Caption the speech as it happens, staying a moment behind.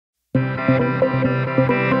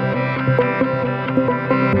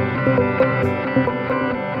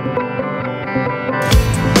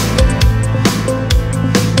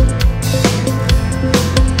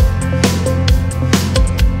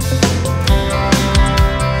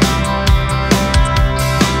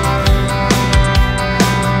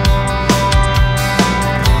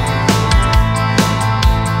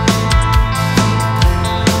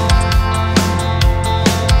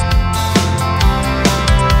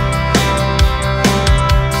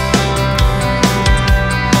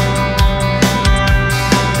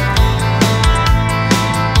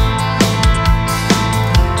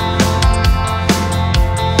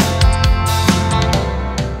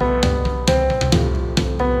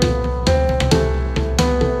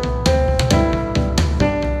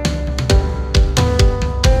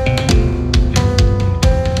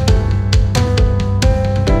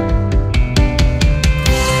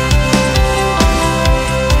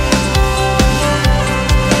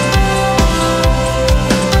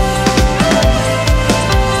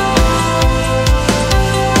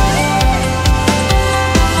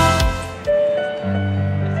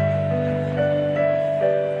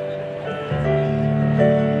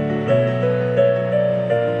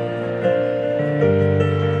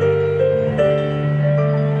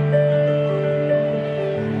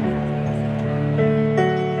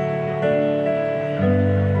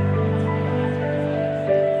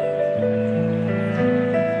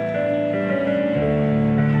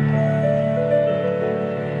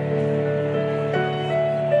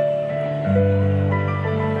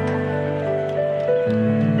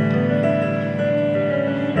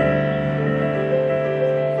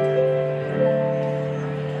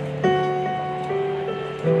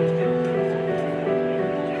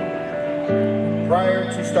Prior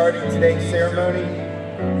to starting today's ceremony,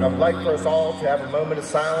 I would like for us all to have a moment of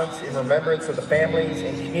silence in remembrance of the families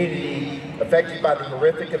and community affected by the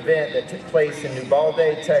horrific event that took place in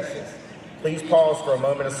Uvalde, Texas. Please pause for a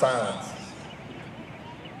moment of silence.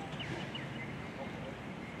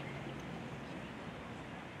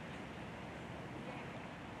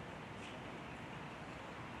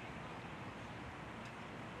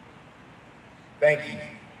 Thank you.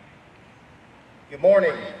 Good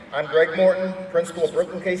morning. I'm Greg Morton, principal of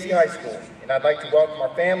Brookland-Cayce High School, and I'd like to welcome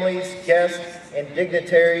our families, guests, and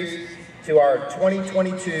dignitaries to our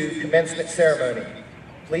 2022 commencement ceremony.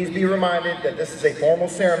 Please be reminded that this is a formal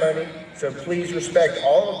ceremony, so please respect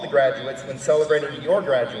all of the graduates when celebrating your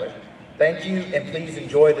graduate. Thank you, and please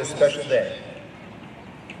enjoy this special day.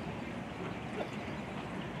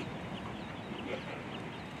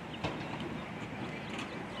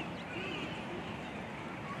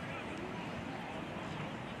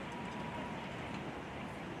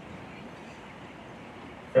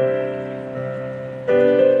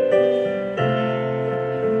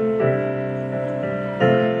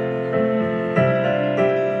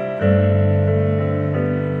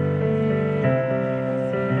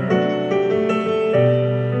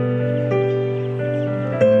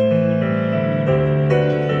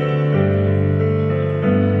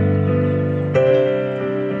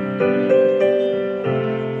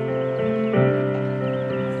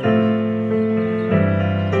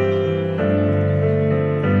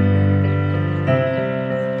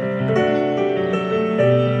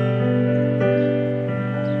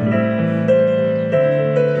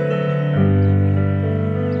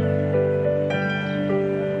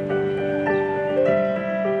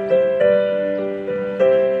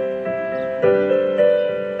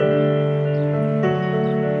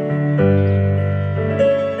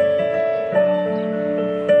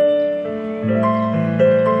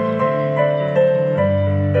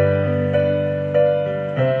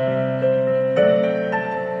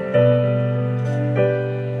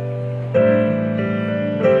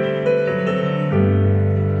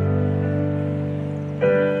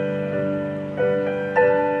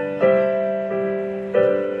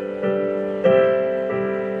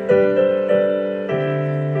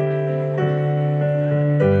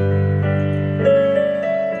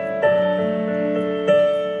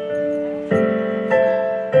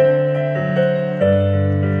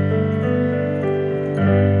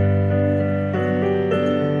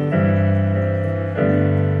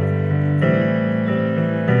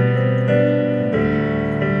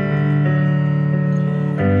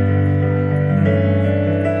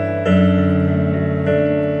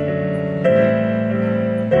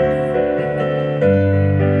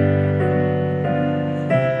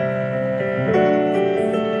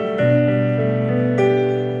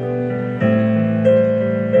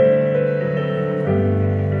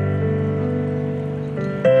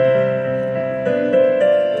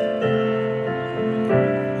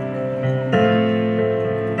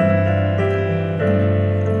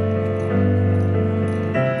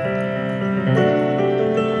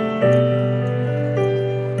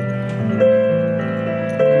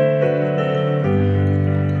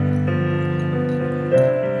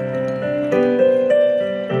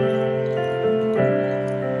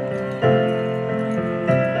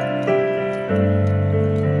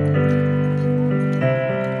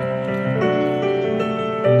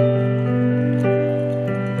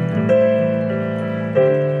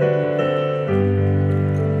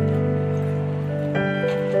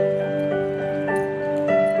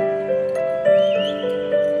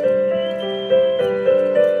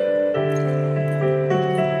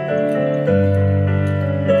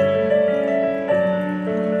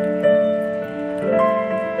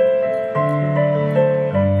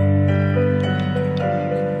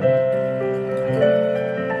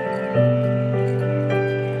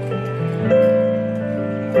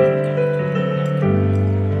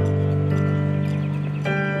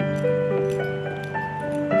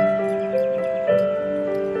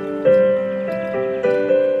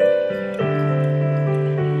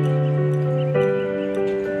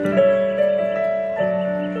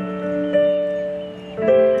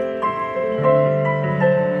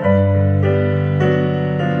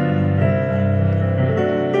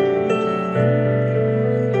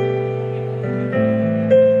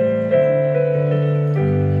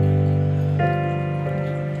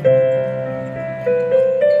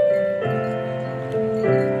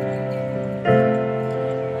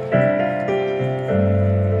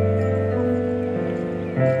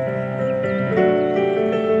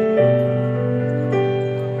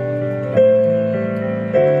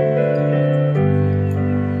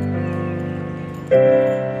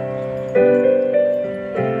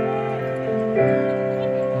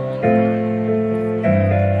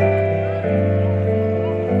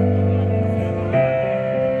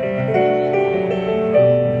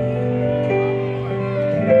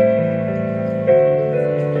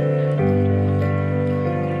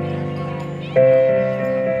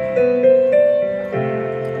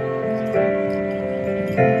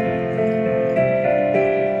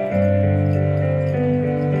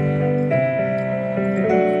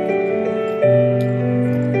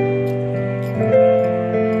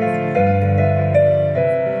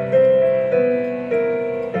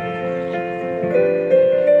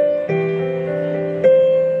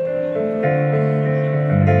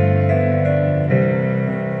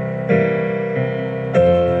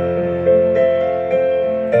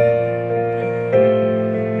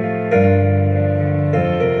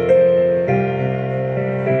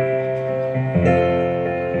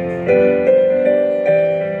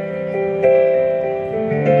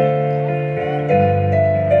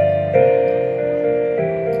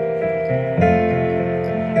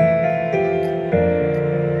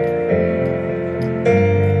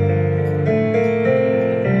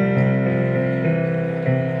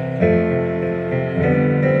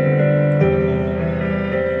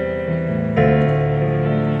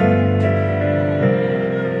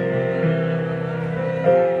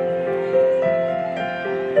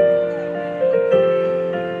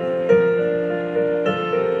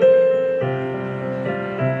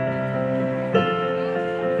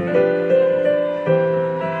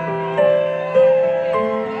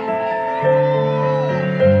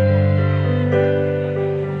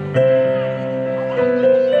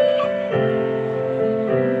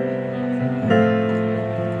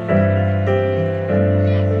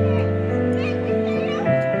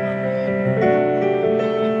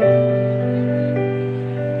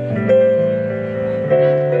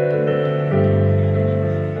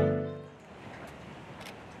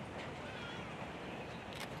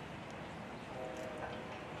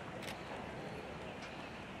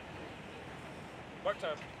 Mark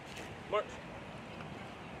time. March.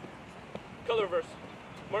 Color reverse.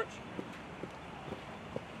 March.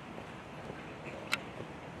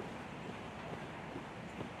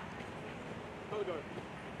 Color guard.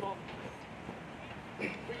 Fall.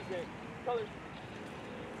 Freeze game. Colors.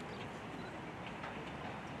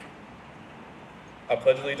 I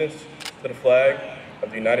pledge allegiance to the flag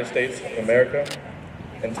of the United States of America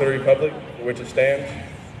and to the republic for which it stands,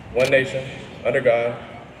 one nation, under God,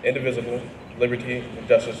 indivisible, liberty and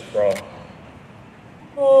justice for all.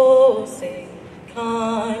 Oh, say,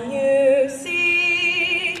 can you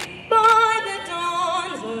see by the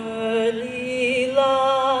dawn's early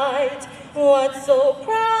light what so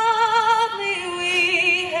proudly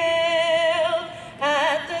we hailed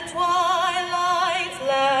at the twilight's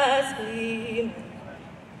last gleam,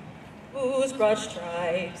 whose broad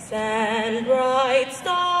stripes and bright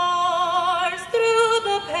stars through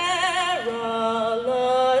the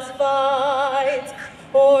perilous fight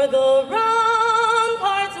o'er the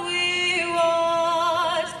ramparts we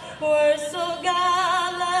watched were so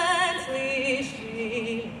gallantly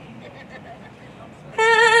streamed,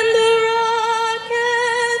 and the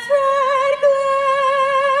rocket's red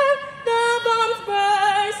glare, the bombs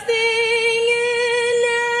bursting in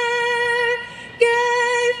air,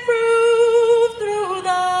 gave proof through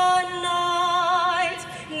the night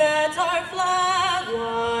that our flag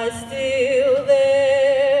was still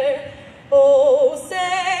there. Oh,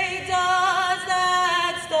 say, does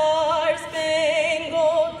that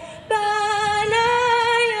star-spangled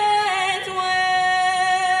banner yet wave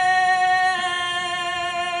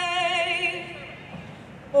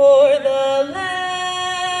o'er the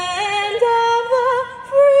land of the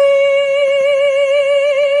free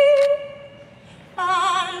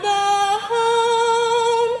and the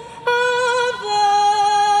home of the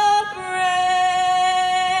brave?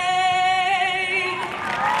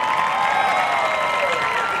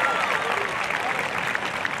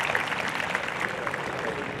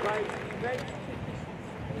 Right. Ready.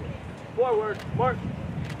 Forward. Mark.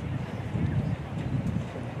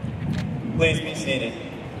 Please be seated.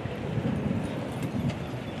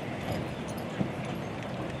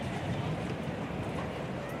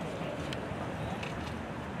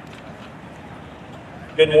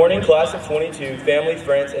 Good morning, class of 22, family,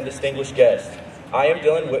 friends, and distinguished guests. I am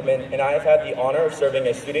Dylan Whitman, and I have had the honor of serving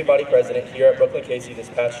as student body president here at Brookland-Cayce this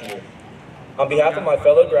past year. On behalf of my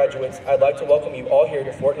fellow graduates, I'd like to welcome you all here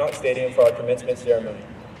to Fort Knox Stadium for our commencement ceremony.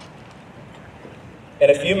 In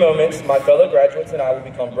a few moments, my fellow graduates and I will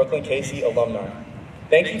become Brookland-Cayce alumni.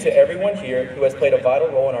 Thank you to everyone here who has played a vital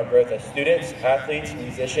role in our growth as students, athletes,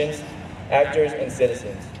 musicians, actors, and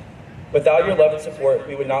citizens. Without your love and support,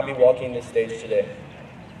 we would not be walking this stage today.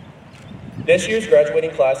 This year's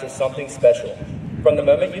graduating class is something special. From the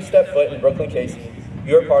moment you step foot in Brookland-Cayce,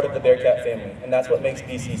 you are part of the Bearcat family, and that's what makes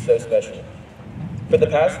BC so special. For the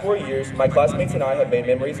past 4 years, my classmates and I have made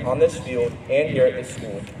memories on this field and here at this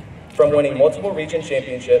school. From winning multiple region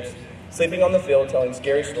championships, sleeping on the field telling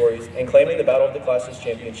scary stories, and claiming the Battle of the Classes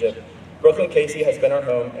championship, Brookland-Cayce has been our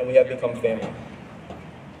home and we have become family.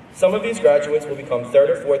 Some of these graduates will become third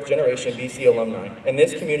or fourth generation BC alumni, and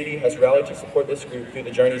this community has rallied to support this group through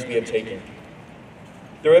the journeys we have taken.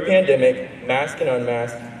 Through a pandemic, masked and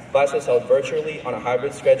unmasked, classes held virtually on a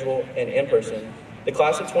hybrid schedule and in person, the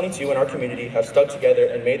class of 22 in our community have stuck together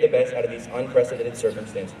and made the best out of these unprecedented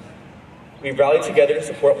circumstances. We've rallied together to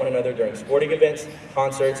support one another during sporting events,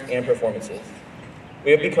 concerts, and performances.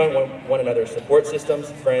 We have become one another's support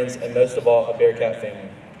systems, friends, and most of all, a Bearcat family.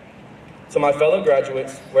 To my fellow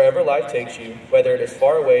graduates, wherever life takes you, whether it is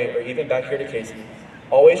far away or even back here to Cayce,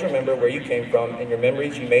 always remember where you came from and your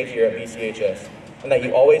memories you made here at BCHS, and that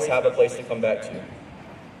you always have a place to come back to.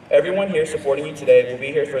 Everyone here supporting you today will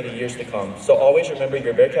be here for the years to come, so always remember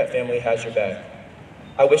your Bearcat family has your back.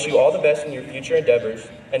 I wish you all the best in your future endeavors,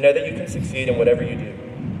 and know that you can succeed in whatever you do.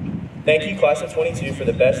 Thank you, class of 22, for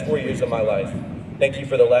the best 4 years of my life. Thank you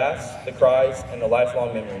for the laughs, the cries, and the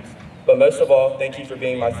lifelong memories. But most of all, thank you for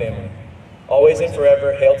being my family. Always and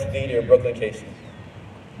forever, hail to thee, dear Brookland-Cayce.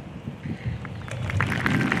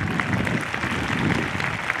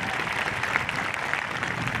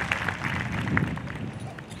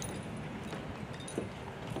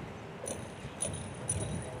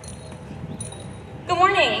 Good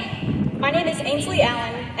morning. My name is Ainsley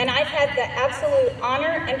Allen, and I've had the absolute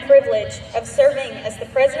honor and privilege of serving as the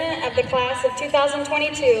president of the class of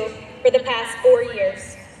 2022 for the past 4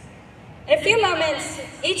 years. In a few moments,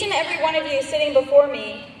 each and every one of you sitting before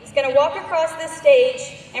me is going to walk across this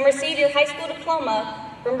stage and receive your high school diploma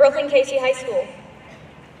from Brookland-Cayce High School.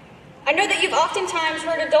 I know that you've oftentimes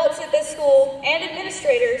heard adults at this school and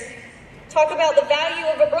administrators talk about the value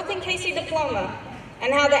of a Brookland-Cayce diploma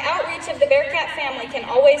and how the outreach of the Bearcat family can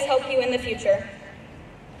always help you in the future.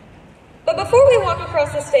 But before we walk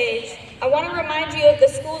across the stage, I want to remind you of the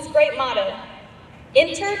school's great motto: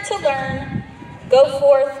 enter to learn, go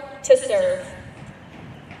forth to serve.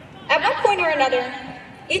 At one point or another,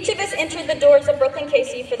 each of us entered the doors of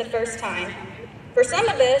Brookland-Cayce for the first time. For some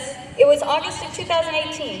of us, it was August of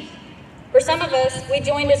 2018. For some of us, we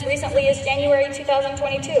joined as recently as January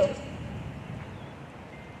 2022.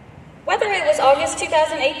 Whether it was August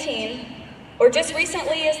 2018, or just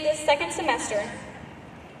recently as this second semester,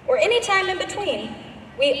 or any time in between,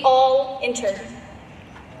 we all entered.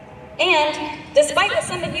 And despite what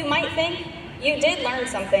some of you might think, you did learn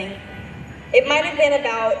something. It might have been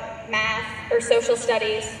about math or social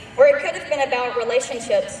studies, or it could have been about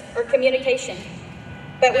relationships or communication.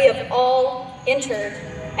 But we have all entered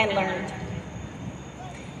and learned.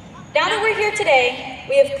 Now that we're here today,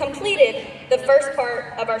 we have completed the first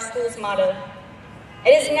part of our school's motto.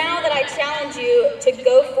 It is now that I challenge you to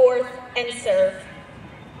go forth and serve.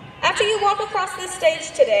 After you walk across this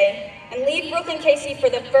stage today and leave Brookland-Cayce for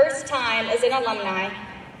the first time as an alumni,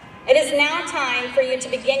 it is now time for you to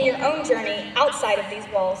begin your own journey outside of these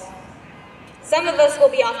walls. Some of us will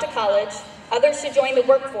be off to college, others to join the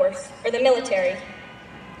workforce or the military.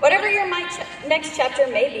 Whatever your next chapter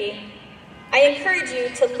may be, I encourage you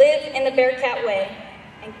to live in the Bearcat way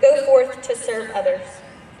and go forth to serve others.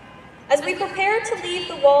 As we prepare to leave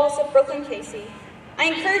the walls of Brookland-Cayce, I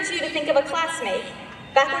encourage you to think of a classmate,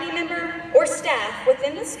 faculty member, or staff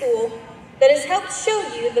within the school that has helped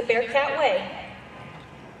show you the Bearcat way.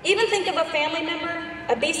 Even think of a family member,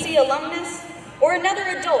 a BC alumnus, or another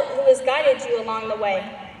adult who has guided you along the way.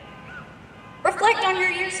 Reflect on your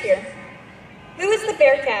years here. Who is the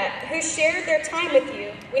Bearcat who shared their time with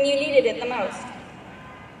you when you needed it the most?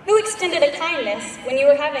 Who extended a kindness when you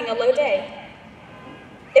were having a low day?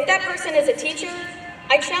 If that person is a teacher,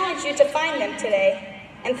 I challenge you to find them today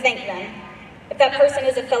and thank them. If that person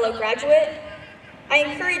is a fellow graduate, I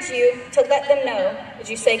encourage you to let them know as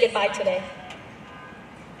you say goodbye today.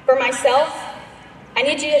 For myself, I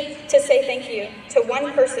need you to say thank you to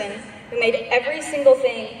one person who made every single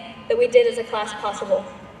thing that we did as a class possible.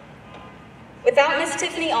 Without Miss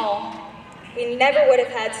Tiffany All, we never would have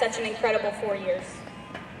had such an incredible 4 years.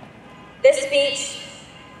 This speech,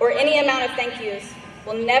 or any amount of thank yous,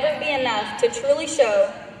 will never be enough to truly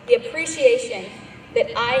show the appreciation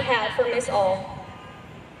that I have for Miss All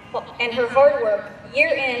and her hard work year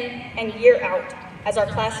in and year out as our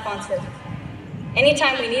class sponsor.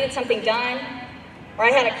 Anytime we needed something done, or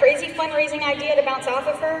I had a crazy fundraising idea to bounce off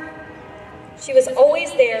of her, she was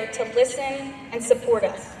always there to listen and support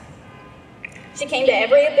us. She came to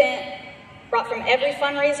every event, brought from every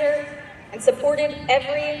fundraiser, and supported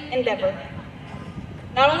every endeavor.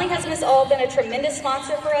 Not only has Miss All been a tremendous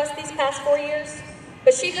sponsor for us these past 4 years,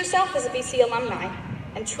 but she herself is a BC alumni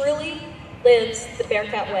and truly lives the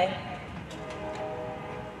Bearcat way.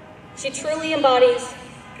 She truly embodies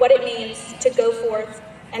what it means to go forth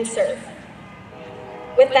and serve.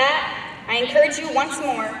 With that, I encourage you once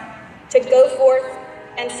more to go forth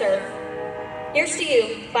and serve. Here's to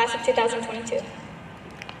you, class of 2022.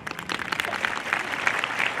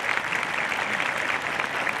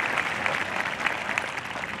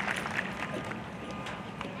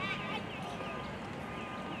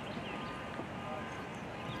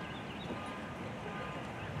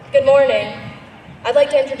 Good morning. I'd like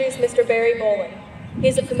to introduce Mr. Barry Bolin.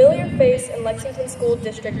 He's a familiar face in Lexington School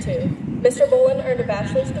District 2. Mr. Bolin earned a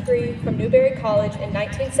bachelor's degree from Newberry College in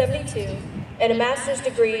 1972 and a master's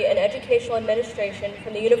degree in educational administration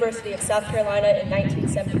from the University of South Carolina in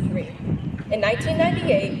 1973. In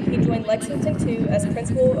 1998, he joined Lexington 2 as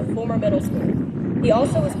principal of Fulmer Middle School. He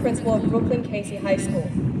also was principal of Brookland-Cayce High School.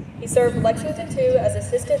 He served Lexington 2 as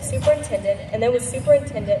assistant superintendent and then was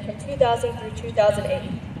superintendent from 2000 through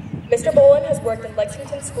 2008. Mr. Bolin has worked in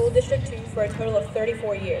Lexington School District 2 for a total of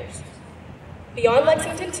 34 years. Beyond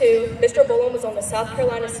Lexington 2, Mr. Bolin was on the South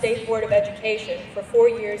Carolina State Board of Education for 4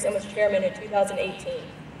 years and was chairman in 2018.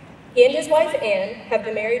 He and his wife, Ann, have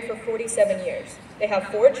been married for 47 years. They have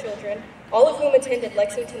 4 children, all of whom attended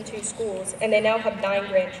Lexington 2 schools, and they now have 9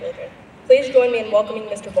 grandchildren. Please join me in welcoming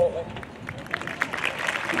Mr. Bolin.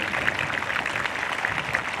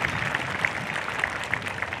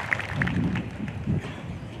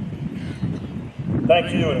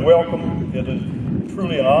 Thank you and welcome. It is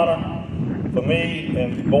truly an honor for me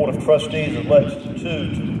and the Board of Trustees of Lexington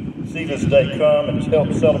 2 to see this day come and to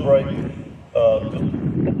help celebrate this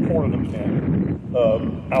important event.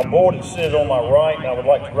 Our board is seated on my right, and I would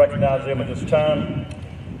like to recognize them at this time.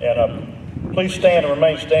 And please stand and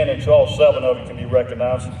remain standing until all 7 of you can be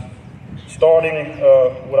recognized. Starting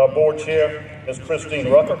with our board chair, Ms. Christina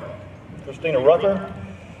Rucker.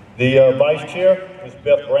 The Vice Chair, Ms.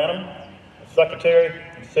 Beth Branham. The Secretary,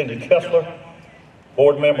 Ms. Cindy Kessler.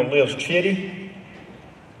 Board Member Liz Chitty.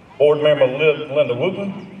 Board Member Linda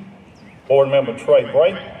Wooten. Board Member Trey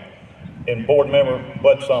Bray. And Board Member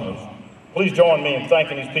Bud Summers. Please join me in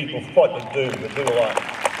thanking these people for what they do. They do a lot.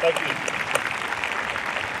 Thank you.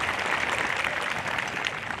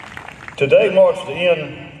 Today marks the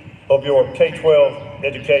end of your K-12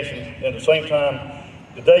 education, and at the same time,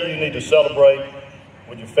 today you need to celebrate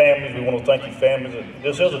with your families. We want to thank your families.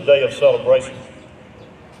 This is a day of celebration.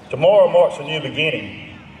 Tomorrow marks a new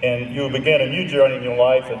beginning, and you will begin a new journey in your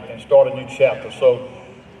life and start a new chapter. So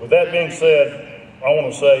with that being said, I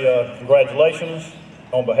want to say congratulations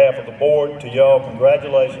on behalf of the board to y'all.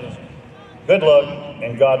 Congratulations, good luck,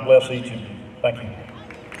 and God bless each of you. Thank you.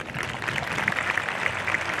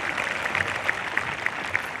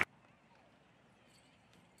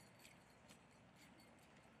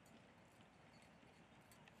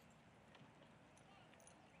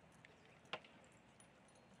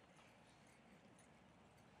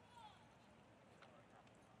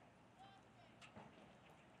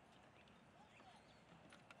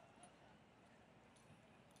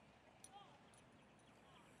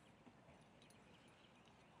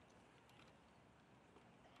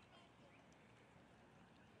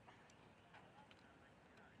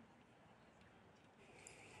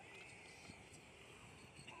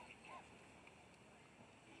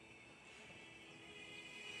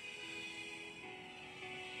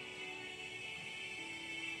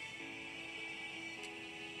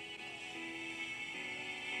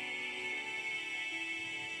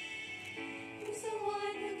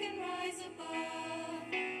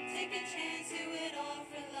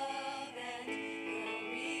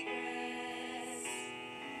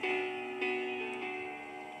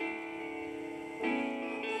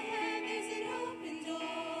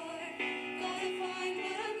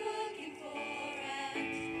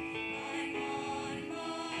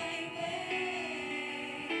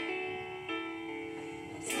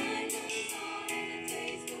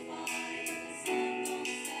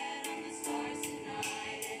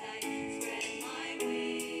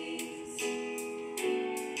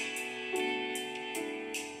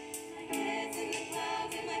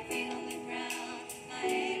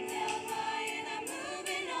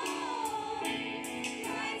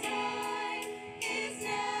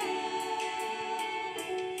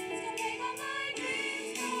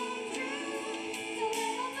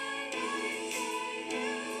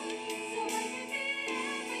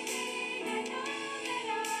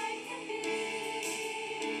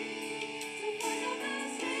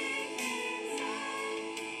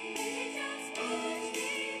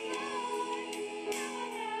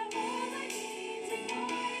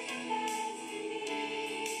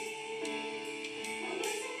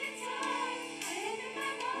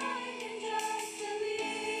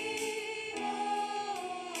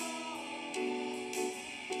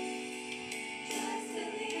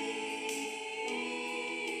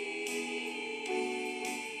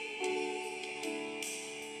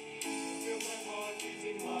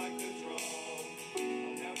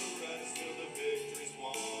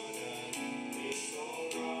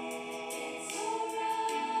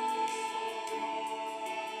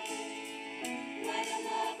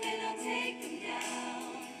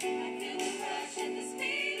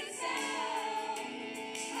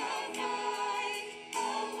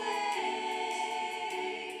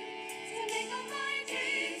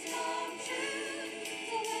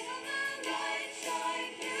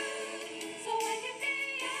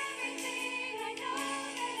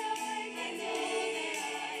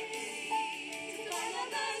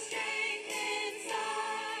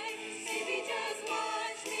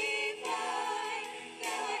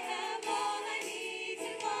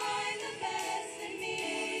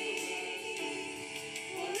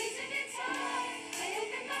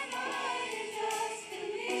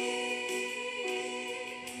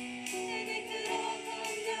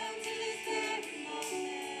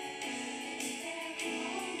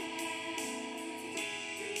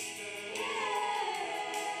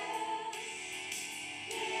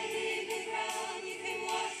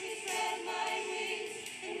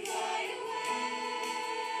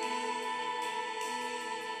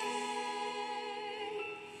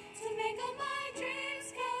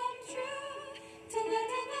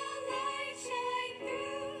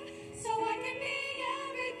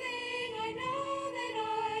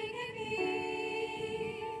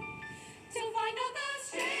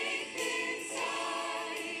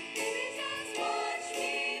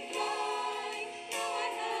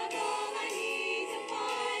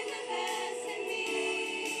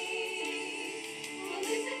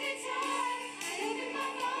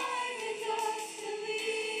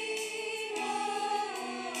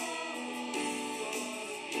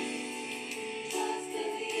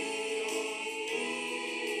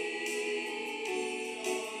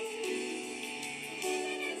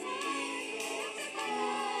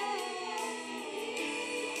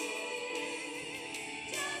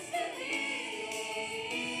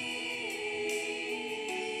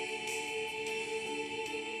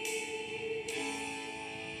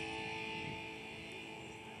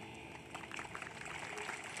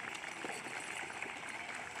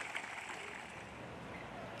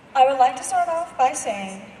 I would like to start off by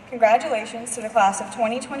saying congratulations to the class of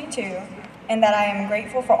 2022 and that I am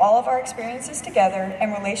grateful for all of our experiences together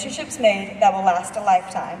and relationships made that will last a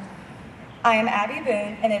lifetime. I am Abby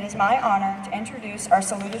Boone, and it is my honor to introduce our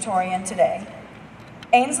salutatorian today.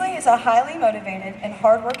 Ainsley is a highly motivated and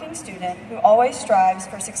hardworking student who always strives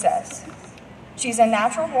for success. She's a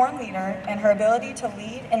natural-born leader, and her ability to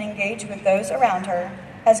lead and engage with those around her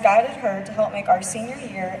has guided her to help make our senior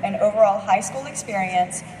year and overall high school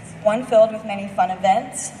experience one filled with many fun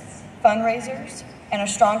events, fundraisers, and a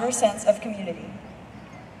stronger sense of community.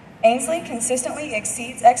 Ainsley consistently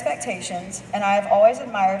exceeds expectations, and I have always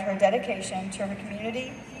admired her dedication to her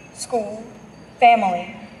community, school,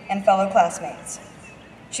 family, and fellow classmates.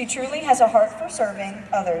 She truly has a heart for serving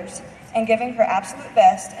others and giving her absolute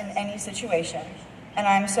best in any situation, and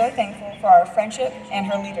I am so thankful for our friendship and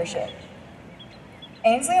her leadership.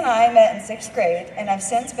 Ainsley and I met in 6th grade and have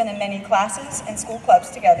since been in many classes and school clubs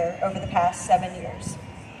together over the past 7 years.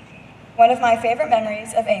 One of my favorite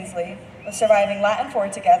memories of Ainsley was surviving Latin 4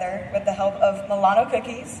 together with the help of Milano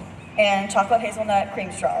cookies and chocolate hazelnut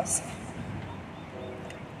cream straws.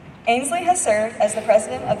 Ainsley has served as the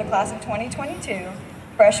president of the class of 2022,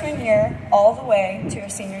 freshman year all the way to her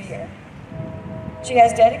senior year. She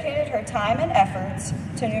has dedicated her time and efforts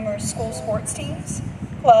to numerous school sports teams,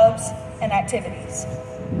 clubs, and activities.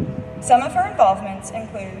 Some of her involvements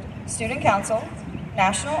include Student Council,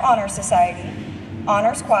 National Honor Society,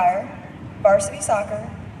 Honors Choir, varsity soccer,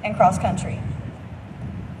 and cross country.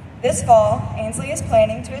 This fall, Ainsley is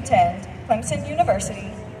planning to attend Clemson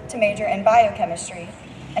University to major in biochemistry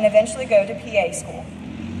and eventually go to PA school.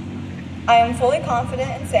 I am fully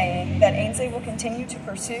confident in saying that Ainsley will continue to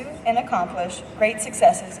pursue and accomplish great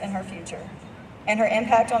successes in her future, and her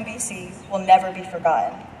impact on BC will never be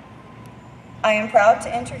forgotten. I am proud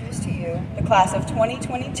to introduce to you the class of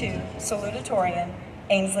 2022 salutatorian,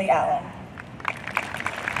 Ainsley Allen.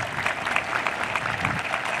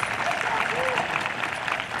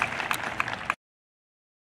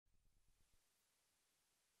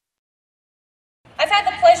 I've had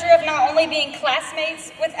the pleasure of not only being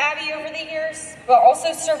classmates with Abby over the years, but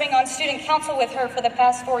also serving on student council with her for the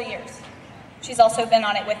past 4 years. She's also been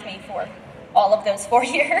on it with me for all of those 4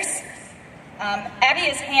 years. Abby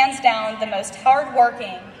is hands down the most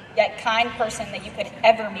hardworking yet kind person that you could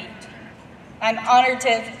ever meet. I'm honored to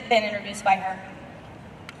have been introduced by her.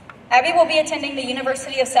 Abby will be attending the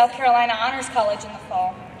University of South Carolina Honors College in the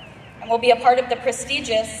fall and will be a part of the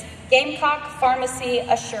prestigious Gamecock Pharmacy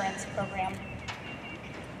Assurance Program.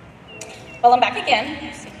 Well, I'm back again.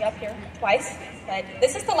 I've seen you up here twice, but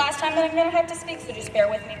this is the last time that I'm going to have to speak, so just bear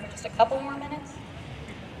with me for just a couple more minutes.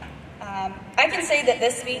 I can say that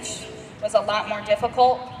this speech was a lot more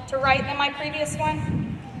difficult to write than my previous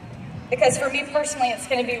one, because for me personally, it's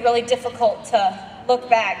going to be really difficult to look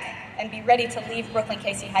back and be ready to leave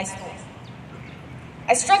Brookland-Cayce High School.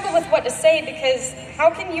 I struggle with what to say because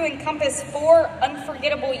how can you encompass 4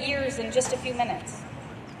 unforgettable years in just a few minutes?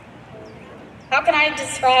 How can I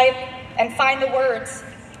describe and find the words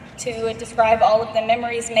to describe all of the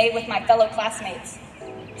memories made with my fellow classmates,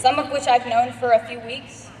 some of which I've known for a few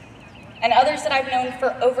weeks, and others that I've known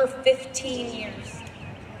for over 15 years.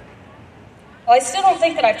 While I still don't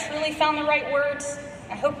think that I've truly found the right words,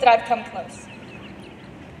 I hope that I've come close.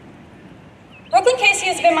 Brookland-Cayce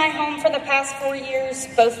has been my home for the past 4 years,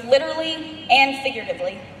 both literally and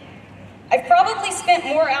figuratively. I've probably spent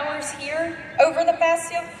more hours here over the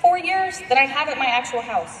past 4 years than I have at my actual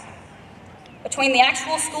house. Between the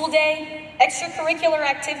actual school day, extracurricular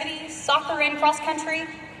activities, soccer and cross country,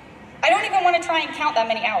 I don't even want to try and count that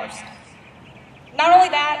many hours. Not only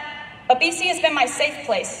that, but BC has been my safe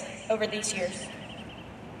place over these years.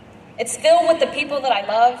 It's filled with the people that I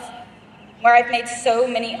love, where I've made so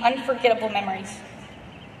many unforgettable memories.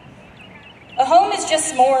 A home is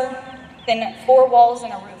just more than 4 walls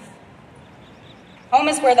and a roof. Home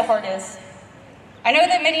is where the heart is. I know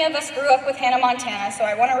that many of us grew up with Hannah Montana, so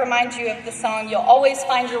I want to remind you of the song, "You'll Always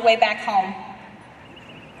Find Your Way Back Home."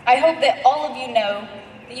 I hope that all of you know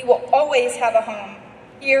that you will always have a home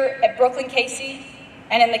here at Brookland-Cayce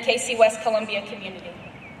and in the Cayce West Columbia community.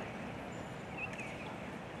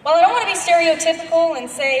 While I don't want to be stereotypical and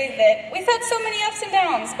say that we've had so many ups and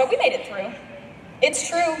downs, but we made it through. It's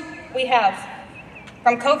true, we have.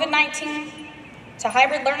 From COVID-19 to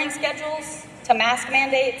hybrid learning schedules to mask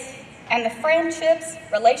mandates and the friendships,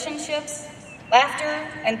 relationships, laughter,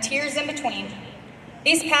 and tears in between.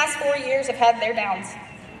 These past 4 years have had their downs.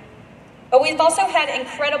 But we've also had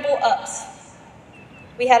incredible ups.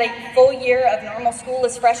 We had a full year of normal school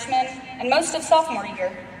as freshmen and most of sophomore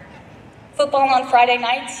year. Football on Friday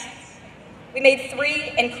nights. We made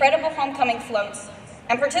 3 incredible homecoming floats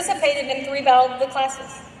and participated in 3 Battle of the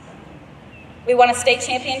Classes. We won a state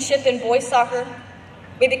championship in boys soccer.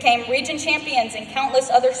 We became region champions in countless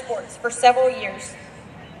other sports for several years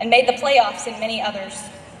and made the playoffs in many others.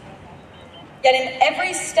 Yet in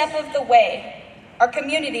every step of the way, our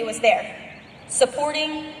community was there,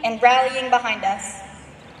 supporting and rallying behind us.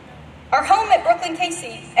 Our home at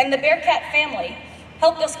Brookland-Cayce and the Bearcat family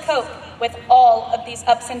helped us cope with all of these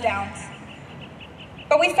ups and downs.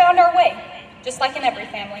 But we found our way, just like in every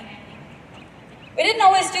family. We didn't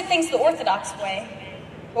always do things the orthodox way,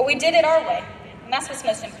 but we did it our way, and that's what's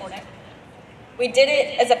most important. We did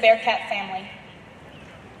it as a Bearcat family.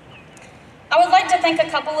 I would like to thank a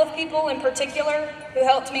couple of people in particular who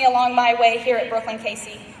helped me along my way here at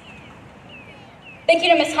Brookland-Cayce. Thank you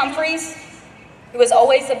to Ms. Humphreys, who was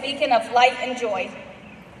always a beacon of light and joy,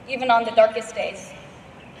 even on the darkest days.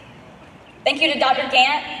 Thank you to Dr.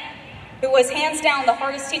 Gant, who was hands down the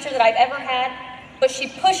hardest teacher that I've ever had, but she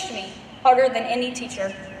pushed me harder than any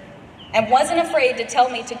teacher and wasn't afraid to tell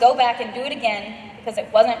me to go back and do it again because it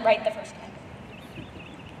wasn't right the first time.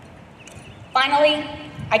 Finally,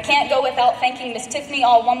 I can't go without thanking Miss Tiffany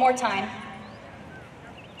All one more time.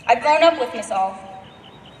 I've grown up with Miss All,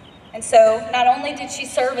 and so not only did she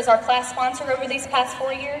serve as our class sponsor over these past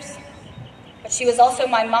 4 years, but she was also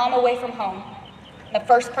my mom away from home, and the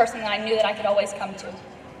first person that I knew that I could always come to.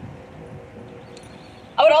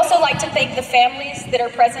 I would also like to thank the families that are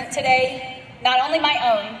present today, not only my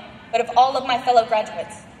own, but of all of my fellow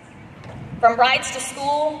graduates. From rides to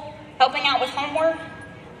school, helping out with homework,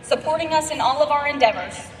 supporting us in all of our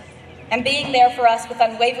endeavors, and being there for us with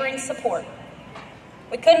unwavering support.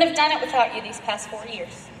 We couldn't have done it without you these past 4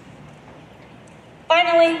 years.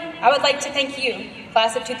 Finally, I would like to thank you,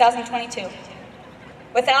 class of 2022.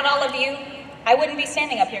 Without all of you, I wouldn't be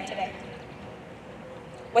standing up here today.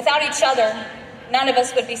 Without each other, none of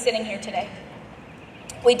us would be sitting here today.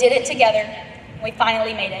 We did it together, and we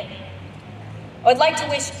finally made it. I would like to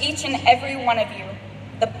wish each and every one of you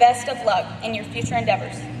the best of luck in your future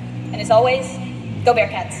endeavors. And as always, go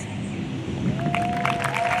Bearcats.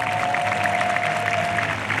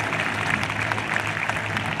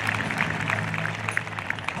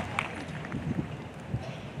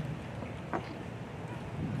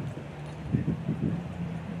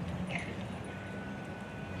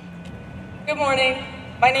 Good morning.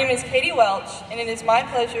 My name is Katie Welch, and it is my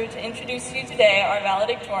pleasure to introduce to you today our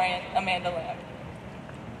valedictorian, Amanda Lamb.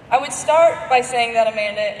 I would start by saying that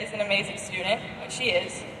Amanda is an amazing student, which she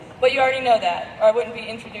is, but you already know that, or I wouldn't be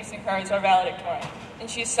introducing her as our valedictorian, and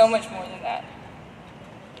she is so much more than that.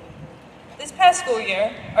 This past school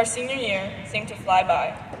year, our senior year, seemed to fly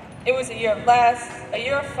by. It was a year of laughs, a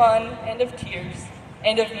year of fun, and of tears,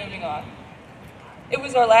 and of moving on. It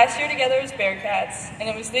was our last year together as Bearcats, and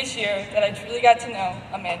it was this year that I truly got to know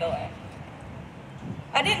Amanda Lamb.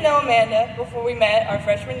 I didn't know Amanda before we met our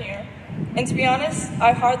freshman year, and to be honest,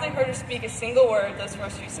 I hardly heard her speak a single word those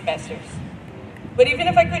first few semesters. But even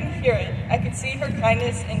if I couldn't hear it, I could see her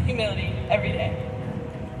kindness and humility every day.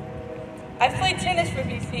 I've played tennis for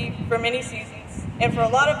BC for many seasons, and for a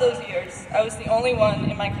lot of those years, I was the only one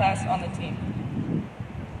in my class on the team.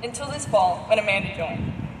 Until this fall, when Amanda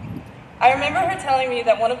joined. I remember her telling me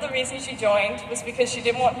that one of the reasons she joined was because she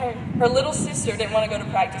didn't want her little sister didn't want to go to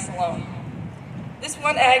practice alone. This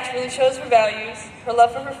one act really shows her values, her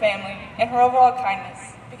love for her family, and her overall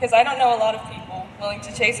kindness, because I don't know a lot of people willing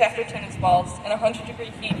to chase after tennis balls in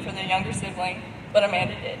 100-degree heat for their younger sibling, but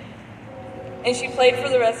Amanda did. And she played for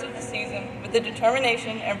the rest of the season with the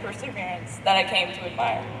determination and perseverance that I came to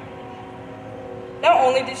admire. Not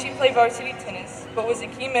only did she play varsity tennis, but was a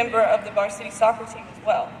key member of the varsity soccer team as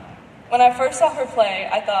well. When I first saw her play,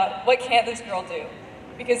 I thought, what can't this girl do?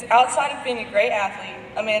 Because outside of being a great athlete,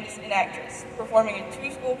 Amanda's an actress, performing in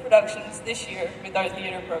 2 school productions this year with our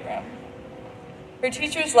theater program. Her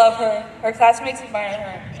teachers love her, her classmates admire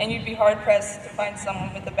her, and you'd be hard-pressed to find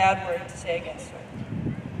someone with a bad word to say against her.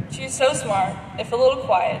 She is so smart, if a little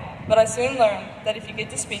quiet, but I soon learned that if you get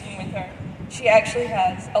to speaking with her, she actually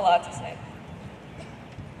has a lot to say.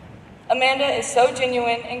 Amanda is so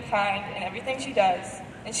genuine and kind in everything she does,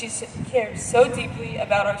 and she cares so deeply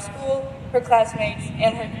about our school, her classmates,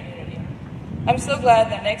 and her community. I'm so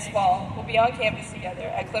glad that next fall we'll be on campus together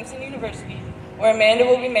at Clemson University, where Amanda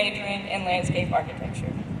will be majoring in landscape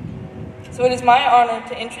architecture. So it is my honor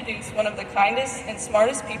to introduce one of the kindest and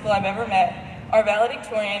smartest people I've ever met, our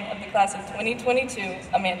valedictorian of the class of 2022,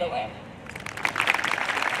 Amanda Lamb.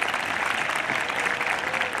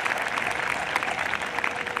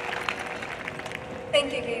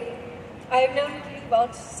 Thank you, Katie. I have known Katie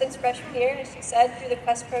Welch since freshman year, as she said, through the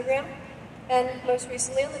Quest program, and most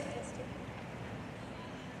recently on the tennis team.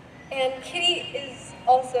 And Kitty is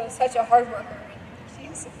also such a hard worker.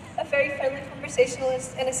 She's a very friendly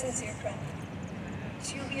conversationalist and a sincere friend.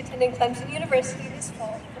 She will be attending Clemson University this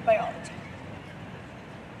fall for biology.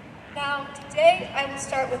 Now, today I will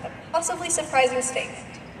start with a possibly surprising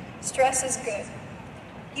statement. Stress is good.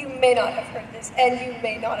 You may not have heard this, and you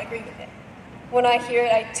may not agree with it. When I hear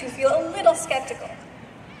it, I too feel a little skeptical.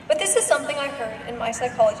 But this is something I heard in my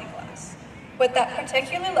psychology class. What that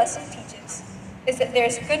particular lesson teaches is that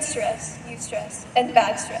there's good stress, eustress, and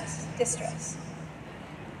bad stress, distress.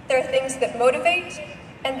 There are things that motivate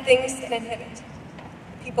and things that inhibit.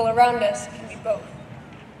 People around us can be both.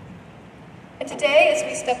 And today, as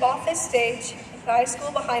we step off this stage with the high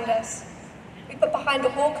school behind us, we put behind a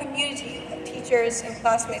whole community of teachers and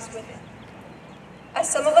classmates with it. As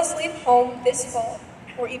some of us leave home this fall,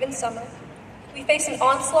 or even summer, we face an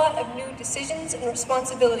onslaught of new decisions and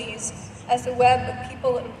responsibilities as the web of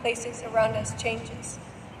people and places around us changes.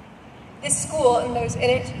 This school and those in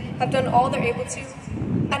it have done all they're able to,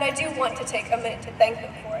 and I do want to take a minute to thank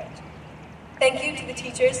them for it. Thank you to the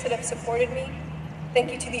teachers that have supported me.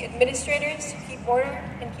 Thank you to the administrators who keep order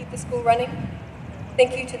and keep the school running.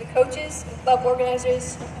 Thank you to the coaches and club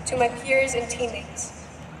organizers, to my peers and teammates.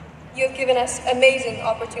 You have given us amazing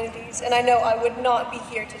opportunities, and I know I would not be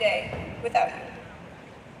here today without you.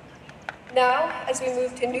 Now, as we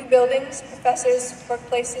move to new buildings, professors,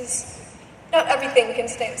 workplaces, not everything can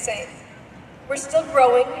stay the same. We're still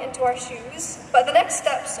growing into our shoes, but the next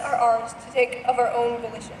steps are ours to take of our own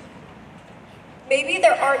volition. Maybe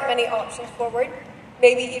there aren't many options forward,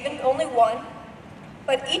 maybe even only one,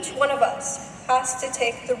 but each one of us has to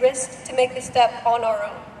take the risk to make the step on our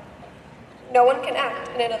own. No one can act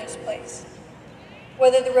in another's place.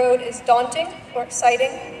 Whether the road is daunting or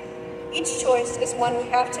exciting, each choice is one we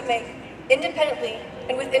have to make independently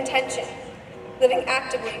and with intention, living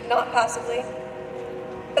actively, not passively.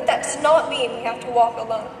 But that does not mean we have to walk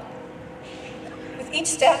alone. With each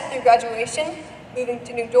step through graduation, moving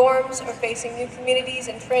to new dorms, or facing new communities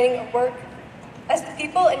and training or work, as the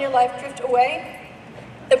people in your life drift away,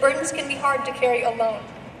 the burdens can be hard to carry alone.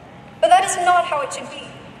 But that is not how it should be.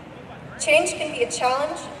 Change can be a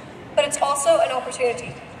challenge, but it's also an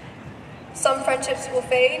opportunity. Some friendships will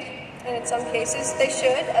fade, and in some cases they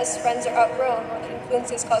should, as friends are outgrown or their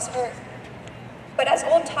influences cause hurt. But as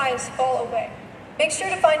old ties fall away, make sure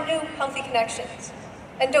to find new, healthy connections,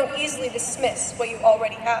 and don't easily dismiss what you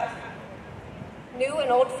already have. New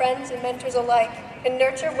and old friends and mentors alike can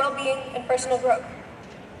nurture well-being and personal growth.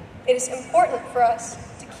 It is important for us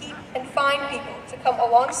to keep and find people to come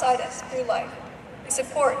alongside us through life, who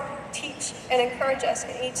support, teach, and encourage us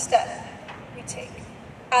in each step we take,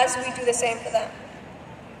 as we do the same for them.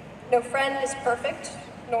 No friend is perfect,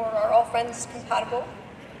 nor are all friends compatible,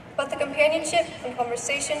 but the companionship and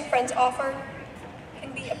conversation friends offer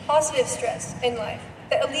can be a positive stress in life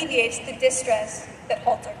that alleviates the distress that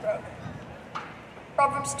halts our growth.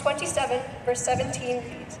 Proverbs 27, verse 17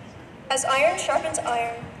 reads, "As iron sharpens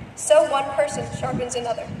iron, so one person sharpens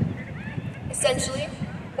another." Essentially,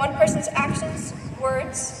 one person's actions,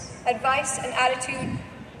 words, advice, and attitude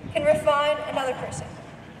can refine another person.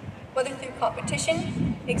 Whether through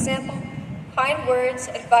competition, example, kind words,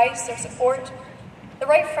 advice, or support, the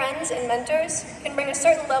right friends and mentors can bring a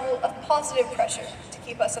certain level of positive pressure to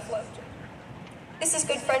keep us afloat. This is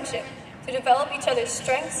good friendship, to develop each other's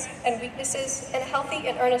strengths and weaknesses in a healthy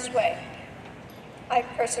and earnest way. I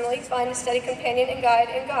personally find a steady companion and guide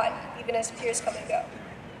in God, even as peers come and go.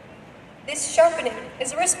 This sharpening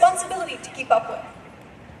is a responsibility to keep up with,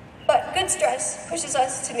 but good stress pushes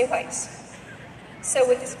us to new heights. So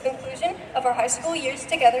with this conclusion of our high school years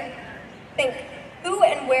together, think, who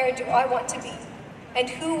and where do I want to be, and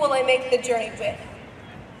who will I make the journey with?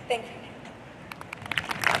 Thank you.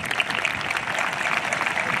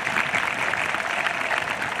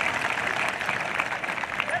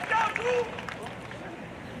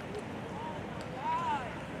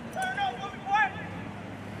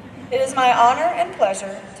 It is my honor and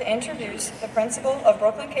pleasure to introduce the principal of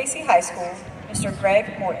Brookland-Cayce High School, Mr.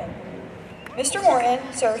 Greg Morton. Mr. Morton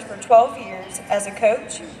served for 12 years as a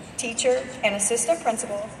coach, teacher, and assistant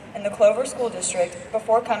principal in the Clover School District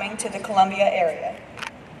before coming to the Columbia area.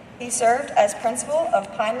 He served as principal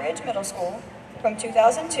of Pine Ridge Middle School from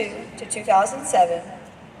 2002 to 2007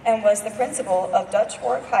 and was the principal of Dutch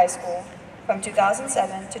Fork High School from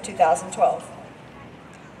 2007 to 2012.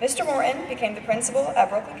 Mr. Morton became the principal at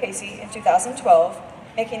Brookland-Cayce in 2012,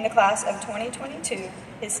 making the class of 2022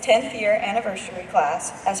 his 10th year anniversary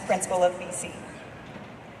class as principal of BC.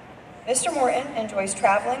 Mr. Morton enjoys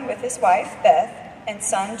traveling with his wife, Beth, and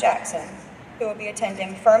son, Jackson, who will be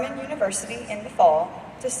attending Furman University in the fall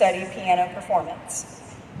to study piano performance.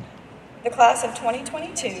 The class of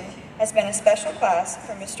 2022 has been a special class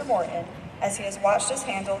for Mr. Morton as he has watched us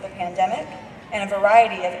handle the pandemic and a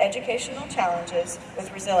variety of educational challenges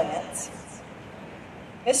with resilience.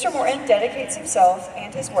 Mr. Morton dedicates himself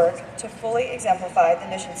and his work to fully exemplify the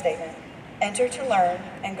mission statement, enter to learn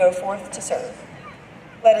and go forth to serve.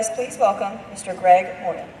 Let us please welcome Mr. Greg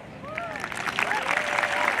Morton.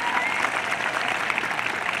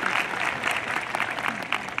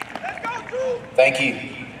 Thank you.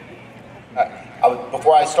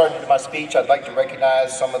 Before I start into my speech, I'd like to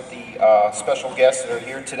recognize some of the special guests that are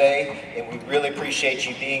here today, and we really appreciate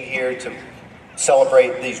you being here to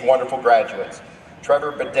celebrate these wonderful graduates.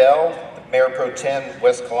 Trevor Bedell, Mayor Pro Tem,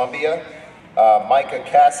 West Columbia, Micah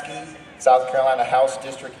Caskey, South Carolina House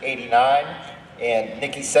District 89, and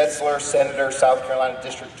Nikki Setzler, Senator, South Carolina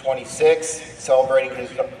District 26, celebrating his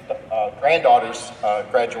granddaughter's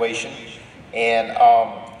graduation, and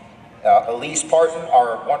Elise Parton,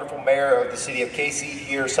 our wonderful mayor of the city of Cayce,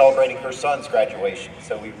 here celebrating her son's graduation.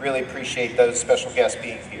 So we really appreciate those special guests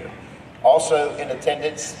being here. Also in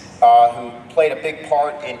attendance, who played a big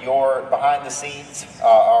part in your behind the scenes,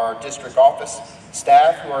 our district office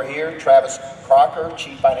staff who are here: Travis Crocker,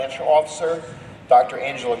 Chief Financial Officer; Dr.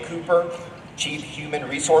 Angela Cooper, Chief Human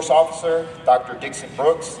Resource Officer; Dr. Dixon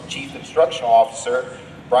Brooks, Chief Instructional Officer;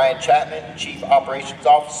 Brian Chapman, Chief Operations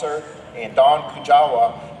Officer; and Don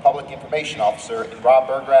Kujawa, Public Information Officer; and Rob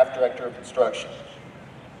Burgraff, Director of Instruction.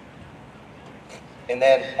 And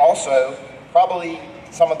then also, probably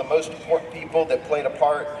some of the most important people that played a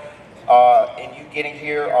part in you getting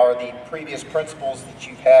here are the previous principals that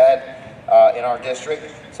you've had in our district.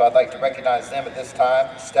 So I'd like to recognize them at this time.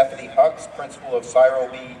 Stephanie Hux, Principal of Cyril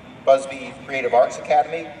B. Busby Creative Arts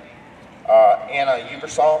Academy; Anna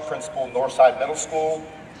Ubersall, Principal of Northside Middle School;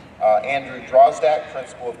 Andrew Drozdak,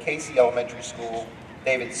 Principal of Cayce Elementary School;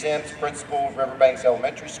 David Sims, Principal of Riverbanks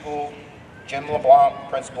Elementary School; Jim LeBlanc,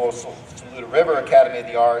 Principal of Saluda River Academy of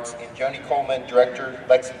the Arts; and Joni Coleman, Director,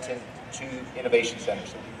 Lexington II Innovation Center.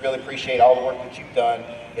 So we really appreciate all the work that you've done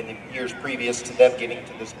in the years previous to them getting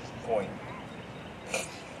to this point.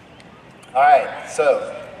 All right,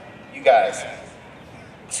 so you guys,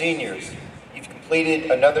 seniors, you've completed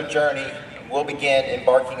another journey, and we'll begin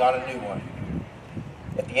embarking on a new one.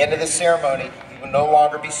 At the end of this ceremony, you will no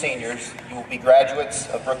longer be seniors. You will be graduates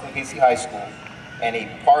of Brookland-Cayce High School and a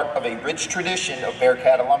part of a rich tradition of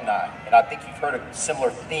Bearcat alumni. And I think you've heard a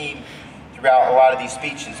similar theme throughout a lot of these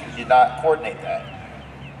speeches. We did not coordinate that.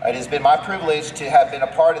 It has been my privilege to have been a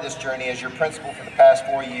part of this journey as your principal for the past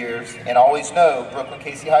 4 years, and always know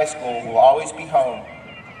Brookland-Cayce High School will always be home.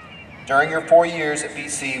 During your 4 years at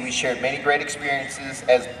BC, we shared many great experiences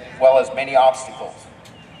as well as many obstacles.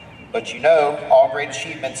 But you know, all great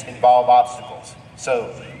achievements involve obstacles.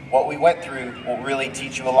 So what we went through will really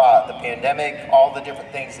teach you a lot. The pandemic, all the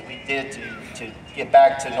different things that we did to get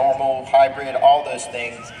back to normal, hybrid, all those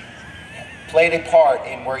things played a part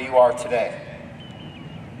in where you are today.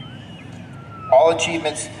 All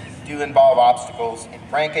achievements do involve obstacles, and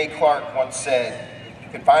Frank A. Clark once said, if you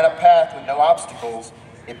can find a path with no obstacles,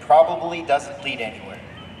 it probably doesn't lead anywhere.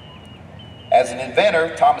 As an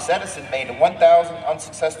inventor, Thomas Edison made 1,000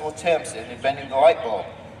 unsuccessful attempts at inventing the light bulb.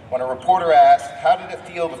 When a reporter asked, how did it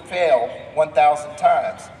feel to fail 1,000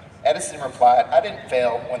 times? Edison replied, I didn't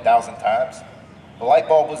fail 1,000 times. The light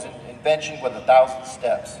bulb was an invention with 1,000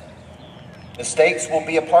 steps. Mistakes will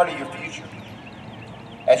be a part of your future.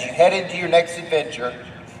 As you head into your next adventure,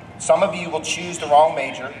 some of you will choose the wrong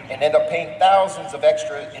major and end up paying thousands of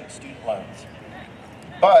extra in student loans.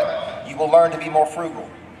 But you will learn to be more frugal.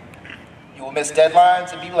 You will miss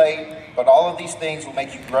deadlines and be late, but all of these things will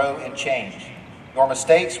make you grow and change. Your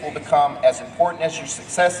mistakes will become as important as your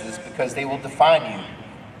successes because they will define you.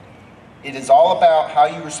 It is all about how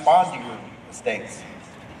you respond to your mistakes.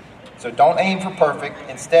 So don't aim for perfect.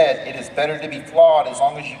 Instead, it is better to be flawed as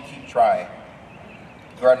long as you keep trying.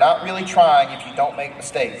 You are not really trying if you don't make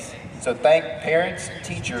mistakes. So thank parents and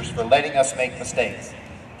teachers for letting us make mistakes.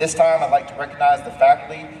 This time, I'd like to recognize the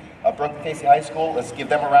faculty of Brookland-Cayce High School. Let's give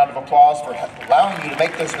them a round of applause for allowing you to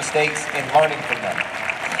make those mistakes and learning from them.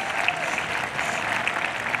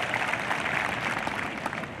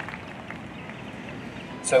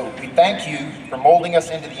 So we thank you for molding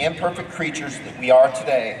us into the imperfect creatures that we are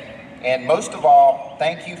today. And most of all,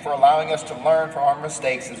 thank you for allowing us to learn from our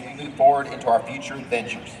mistakes as we move forward into our future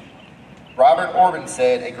adventures. Robert Orban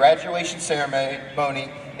said, a graduation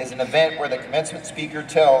ceremony is an event where the commencement speaker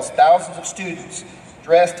tells thousands of students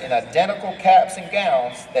dressed in identical caps and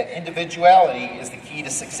gowns that individuality is the key to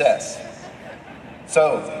success.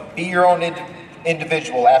 So be your own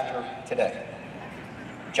individual after today.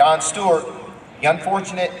 John Stewart, The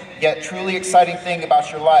unfortunate yet truly exciting thing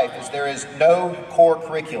about your life is there is no core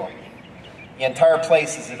curriculum. The entire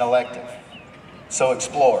place is an elective, so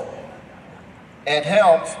explore. Ed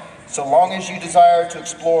Helms, so long as you desire to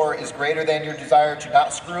explore is greater than your desire to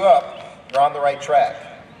not screw up, you're on the right track.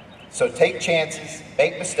 So take chances,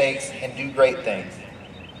 make mistakes, and do great things.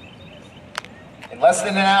 In less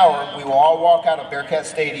than an hour, we will all walk out of Bearcat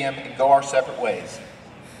Stadium and go our separate ways.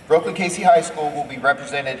 Brookland-Cayce High School will be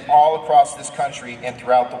represented all across this country and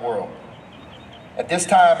throughout the world. At this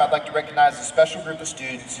time, I'd like to recognize a special group of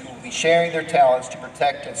students who will be sharing their talents to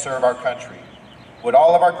protect and serve our country. Would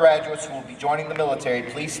all of our graduates who will be joining the military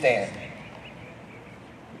please stand?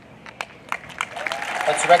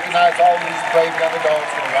 Let's recognize all of these brave young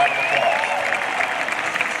adults with a round of applause.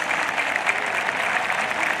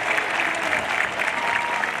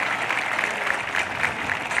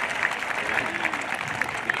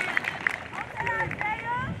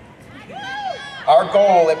 Our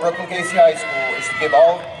goal at Brookland-Cayce High School is to give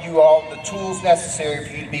you all the tools necessary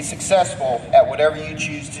for you to be successful at whatever you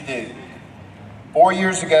choose to do. 4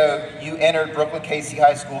 years ago, you entered Brookland-Cayce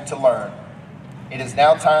High School to learn. It is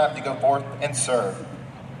now time to go forth and serve.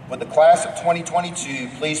 Would the class of 2022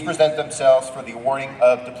 please present themselves for the awarding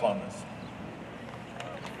of diplomas?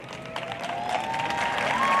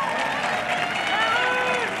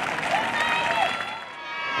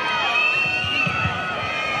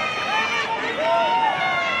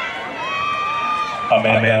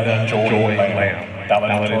 Amanda Joy Lamb,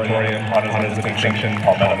 valedictorian, honors with distinction,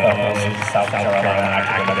 Palmetto Fellows, South Carolina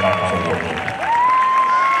Academic Honors Award.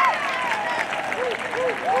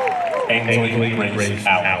 Ainsley Grace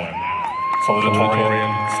Allen,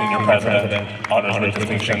 salutatorian, senior president, honors with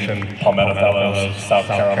distinction, Palmetto Fellows, South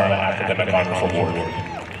Carolina Academic Honors Award.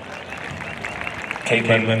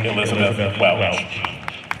 Caitlin Elizabeth Welch,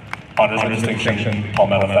 honors with distinction,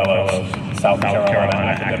 Palmetto Fellows, South Carolina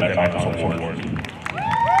Academic Honors Award.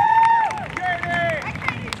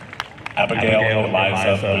 Abigail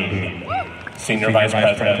Eliza Boone, Senior Vice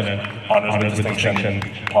President, honors with distinction,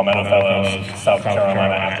 Palmetto Fellows, South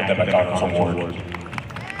Carolina Academic Honors Award.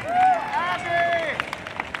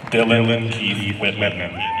 Dylan Keith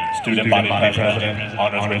Whitman, Student Body President,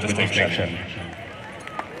 honors with distinction.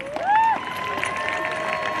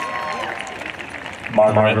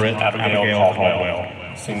 Margaret Abigail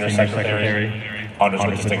Caldwell, Senior Secretary, honors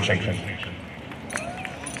with distinction.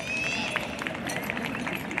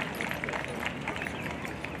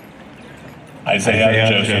 Isaiah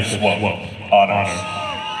Joseph Swope, honors.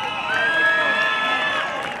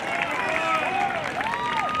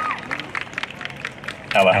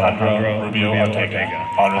 Alejandro Rubio Ortega,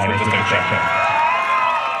 honors with distinction.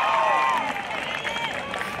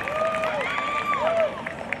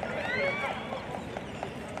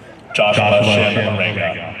 Joshua Shem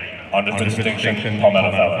Morenga, honors with distinction,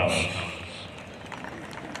 Palmetto Fellows.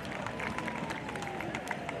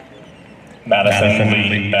 Madison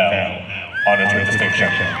Lee Bell, honors with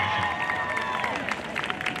distinction.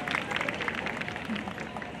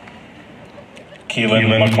 Keelan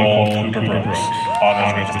McCall Cooper Brooks,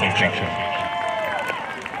 honors with distinction.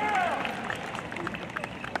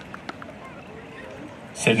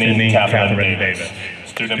 Sydney Catherine Davis,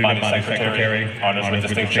 Student Body Secretary, honors with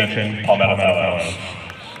distinction, Palmetto Fellows.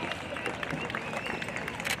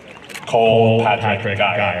 Cole Patrick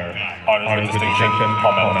Geyer, honors with distinction,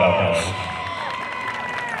 Palmetto Fellows.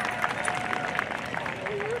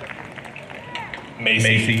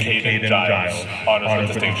 Macy Caden Giles, honors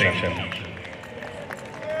with distinction.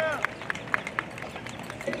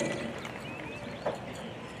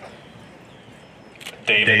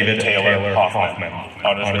 David Taylor Hoffman,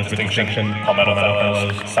 honors with distinction, Palmetto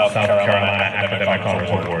Fellows, South Carolina Academic Honors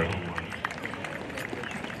Award.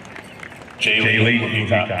 Jaylee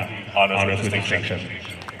Uika, honors with distinction.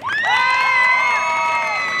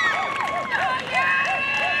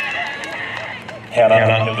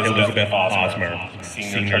 Hannah Elizabeth Osmer,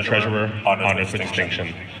 Senior Treasurer, honors with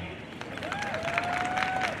distinction.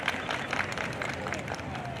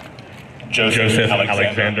 Joseph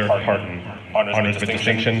Alexander Harton, honors with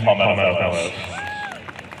distinction, Palmetto Fellows.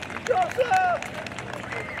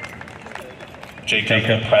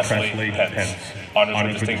 Jacob Presley Pence,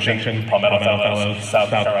 honors with distinction, Palmetto Fellows, South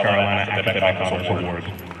Carolina Academic Honors Award.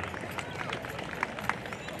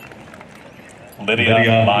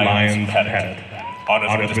 Lydia Lyons Pettit,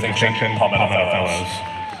 honors with distinction, Palmetto Fellows.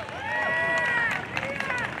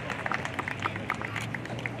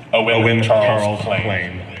 Owen Charles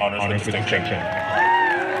Plain, honors with distinction.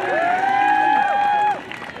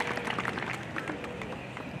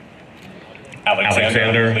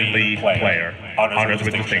 Alexander Lee Player, honors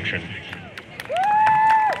with distinction.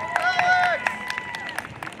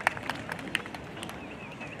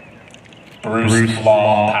 Bruce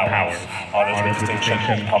Law Powers, Honors with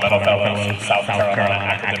Distinction, Palmetto Fellows, South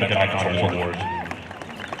Carolina Academic Honors Award.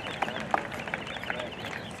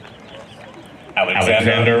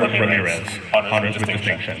 Alexander Ramirez, Honors with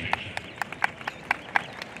Distinction.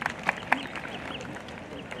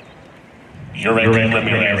 Yurek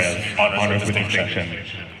Ramirez, Honors with Distinction.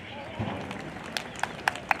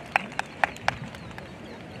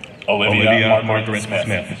 Olivia Margaret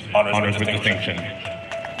Smith, Honors with Distinction.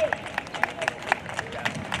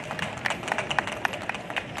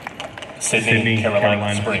 Sydney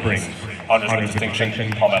Caroline Springs, Honors with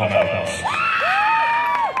Distinction, Palmetto Fellows.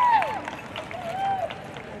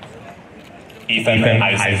 Ethan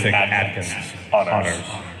Isaac Atkins, Honors.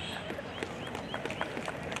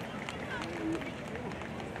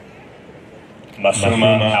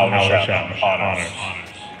 Masuma Al-Rasham, Honors.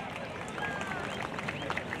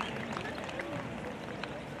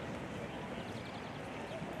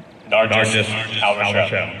 Nargis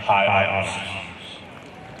Al-Rasham, High Honors.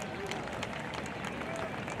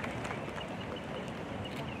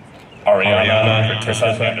 Ariana Patricia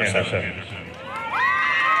Anderson.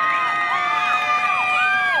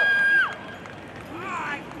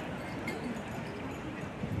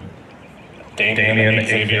 Damian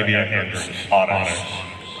Xavier Andrews, Honors.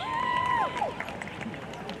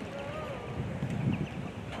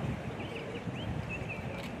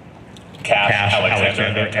 Cash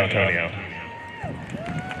Alexander Antonio.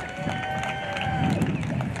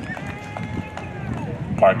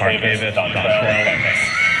 Marcavis Dontrell Banks.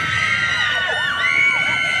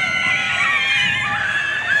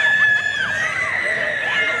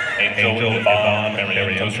 Angel Yvonne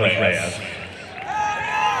Marientos Reyes.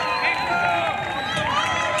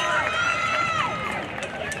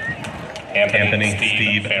 Anthony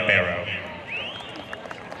Steve Barrow.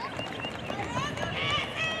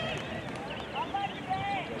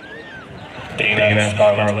 Dana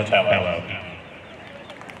Scarlett Fellow.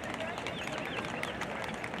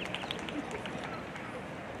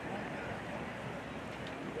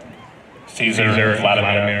 Caesar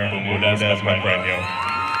Vladimir Bermudez Magreño.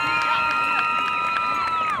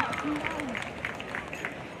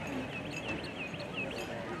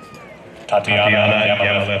 Tatiana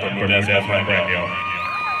Yamaleth Bermudez Magreño.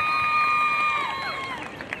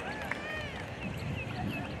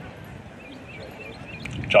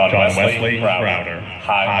 John Wesley Browder,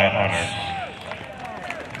 High Honors.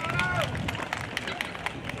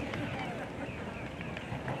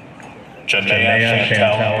 Janaea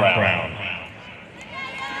Chantel Brown.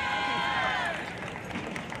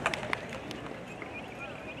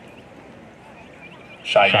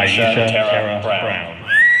 Shaisha Tara Brown.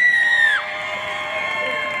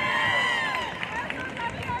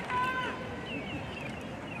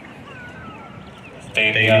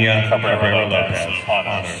 Dania Cabrera Lopez,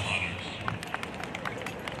 Honors.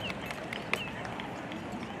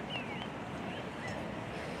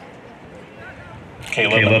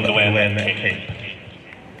 Caleb Gwynn Cape.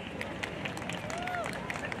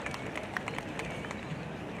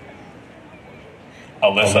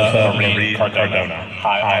 Alyssa Marie Cardona,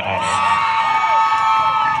 High Honors.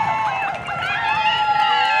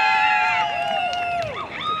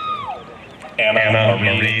 Anna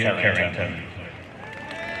Marie Carrington.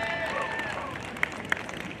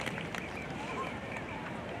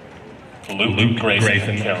 Luke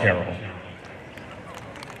Grayson Carroll.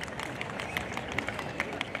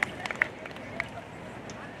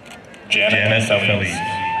 Janet Solis.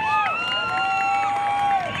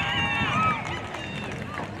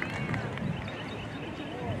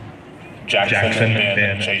 Jackson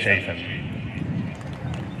Ben Chafin.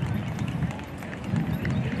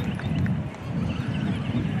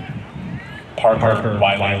 Parker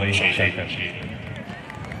Wiley Chafin.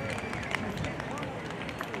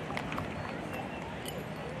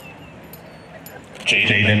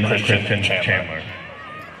 Jaden Christian Chandler.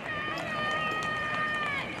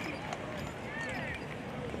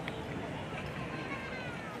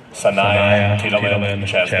 Sanaya Tidalin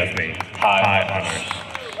Chesney, High Honors.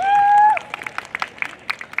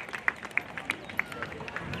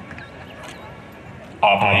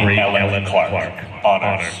 Aubrey Ellen Clark,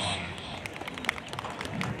 Honors.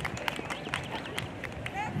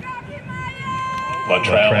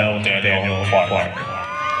 Latrell Daniel Clark.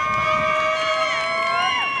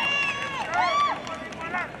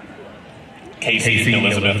 Casey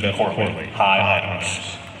Elizabeth Corley, High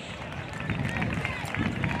Honors.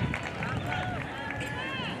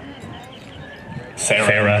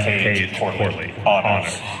 Sarah Cage Corley,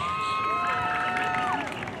 Honors.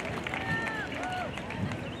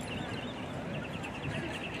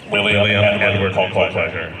 William Edward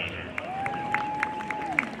Colcleasure.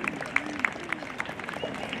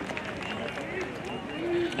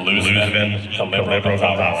 Luzvin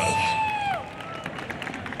Gonzalez.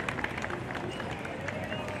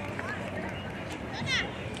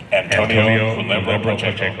 Antonio Culebro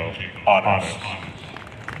Pacheco, honors.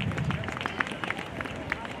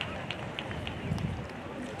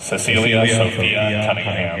 Cecilia Sophia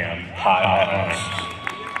Cunningham, high honors.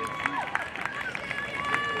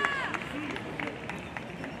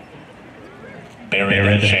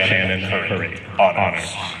 Barrett Shannon Curry,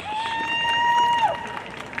 honors.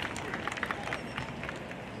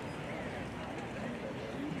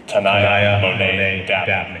 Tanaya Monet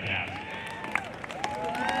Dabney.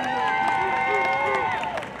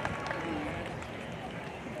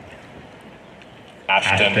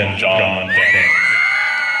 Ashton John Daniels.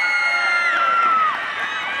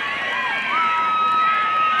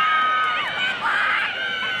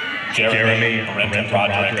 Jeremy Brenton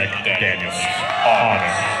Roderick Daniels,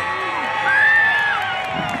 honors.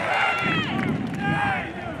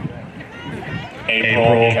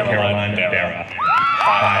 April Caroline Dara,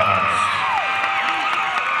 high honors.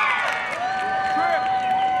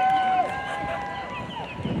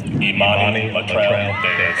 Imani Latrell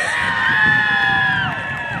Davis.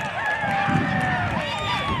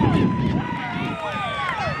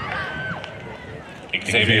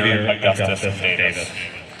 Xavier Augustus Davis.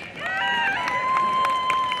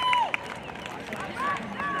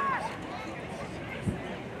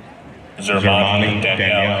 Zermani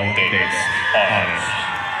Danielle Davis, honors.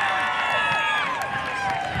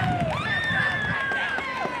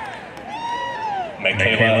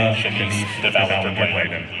 Michaela Shanice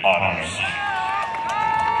DeValenter-Bladen, honors.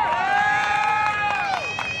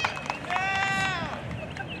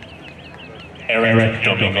 Eric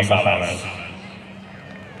Domingo Salas.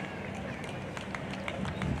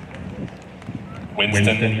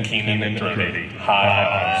 Winston Keenan Drury, high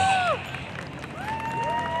honors.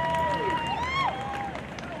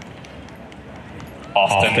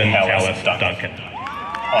 Austin Ellis Duncan,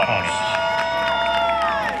 honors.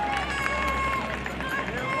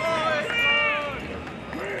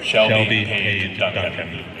 Shelby Page Duncan.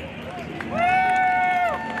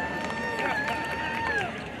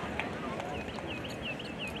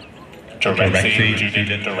 Terexi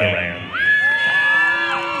Judith Duran.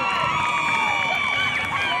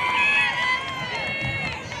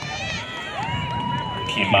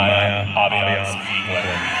 Kimaya Abiance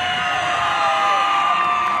Eaglin.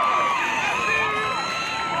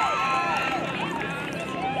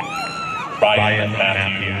 Ryan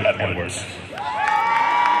Matthew Edwards.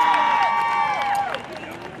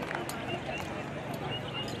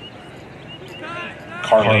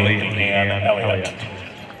 Carly Leanne Elliott.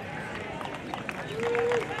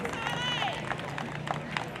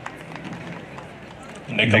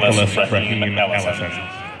 Nicholas Raheem Ellison.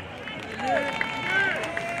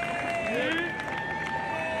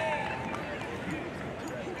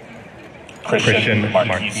 Christian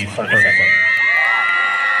Marquise Ferguson.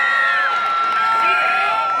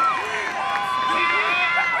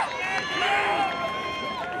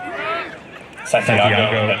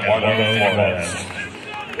 Santiago Eduardo Flores.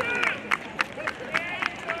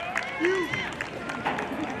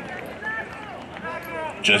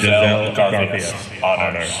 Giselle Garfias,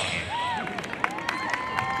 honors.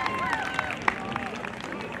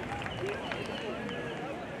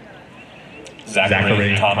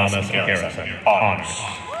 Zachary Thomas Garrison, honors.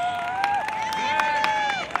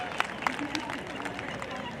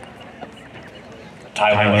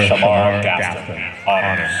 Tyler Shamar Gaston,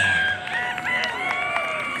 honors.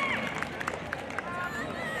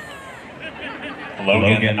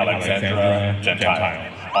 Logan Alexandra Gentile,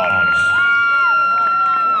 honors.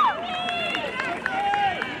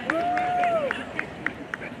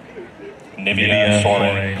 Nivea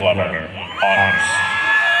Soren Glover, honors.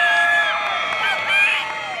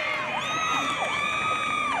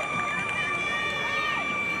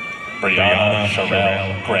 Brianna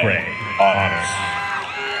Sherelle Gray, honors.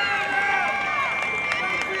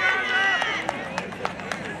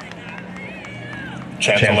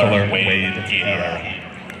 Chancellor Wade Guerra.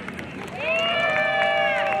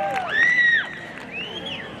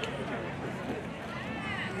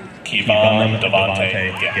 Kevon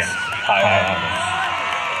Devante Guest, high honors.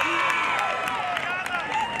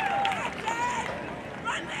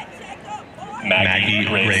 Maggie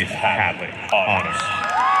Grace Hadley, honors.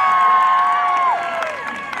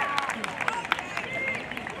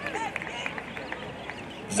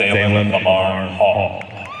 Zaylin Lamar Hall.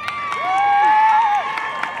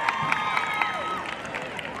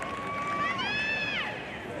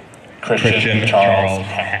 Christian Charles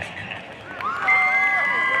Heck.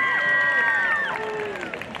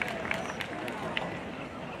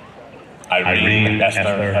 Irene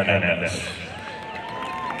Esther Hernandez.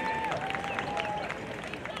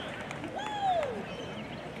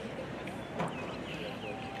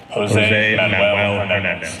 Jose Manuel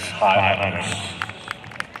Hernandez, High Honors.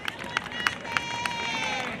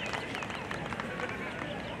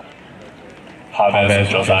 Chavez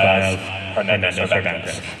Josiah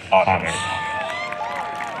Hernandez, Honors.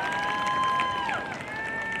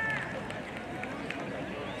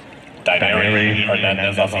 Daineri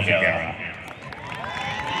Hernandez Figueroa.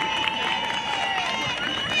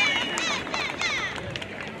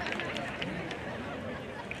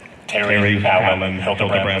 Terry Allen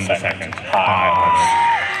Hildebrand II, High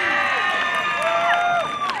Honors.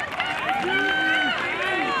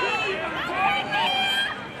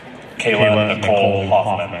 Kayla Nicole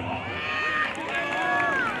Hoffman.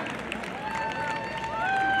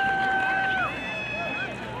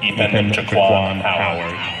 Ethan Jaquan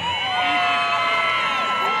Howard.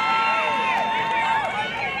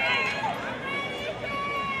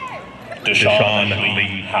 Deshaun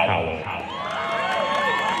Lee Howell.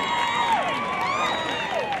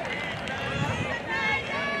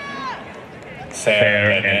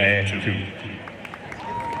 Sarah N.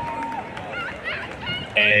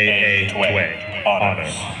 A. Tway,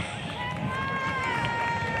 Honors.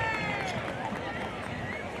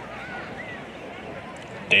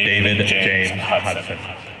 David James Hudson.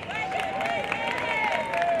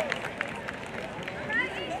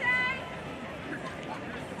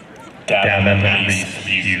 Damon Reese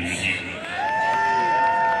Hughes.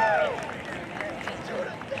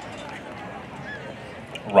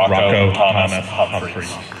 Rocco Thomas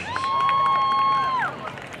Humphreys.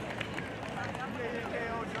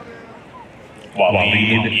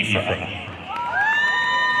 Waleed Ephraim.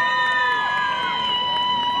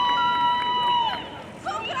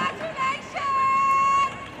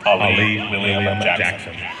 Ali William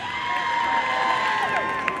Jackson.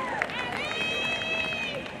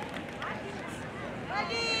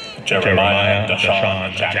 Jeremiah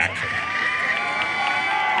Deshaun Jackson.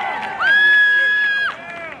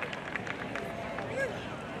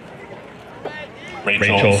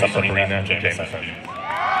 Rachel Sabrina Jameson.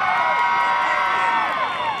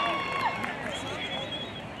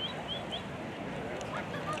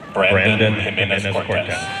 Brandon Jimenez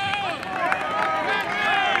Cortez.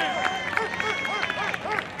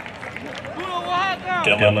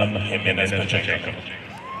 Dylan Jimenez Pacheco.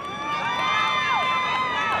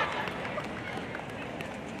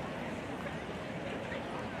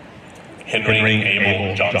 Henry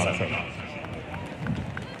Abel Johnson.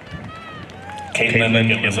 Caitlin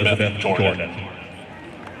Elizabeth Jordan.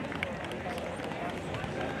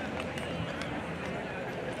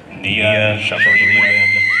 Nia Shabreen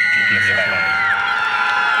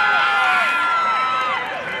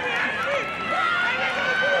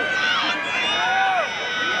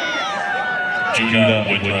Judah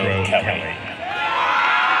Woodrow Kelly.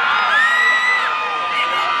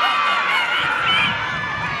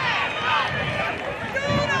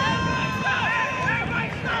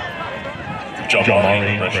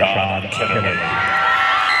 Jamari Rashad Kinnerly.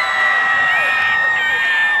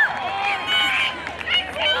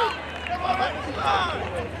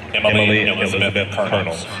 Emily Elizabeth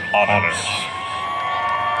Colonel, Honors.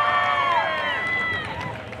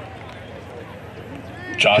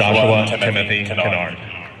 Joshua Timothy Kennard.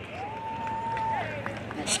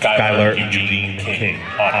 Skylar Eugene King,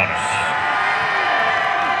 Honors.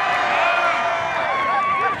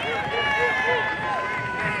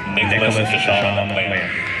 Nicholas Deshaun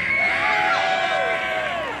Lamb.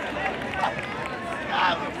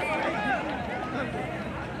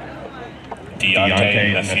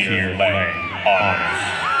 Deontay Nasir Lang, Honors.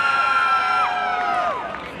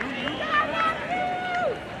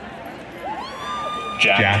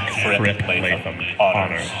 Jack Fripp Latham,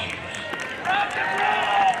 Honors.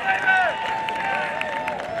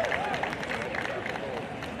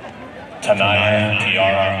 Tanaya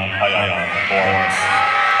Tiara Hayan, Boris,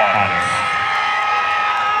 Honors.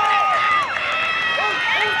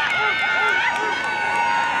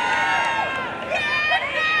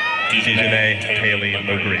 Dejanay Haley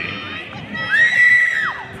Mogree.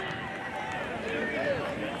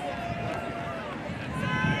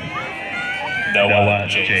 Noah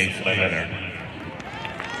J. Leonard.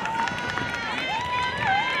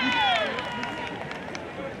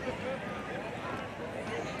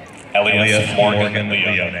 Elias Morgan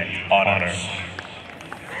Leone, Honors.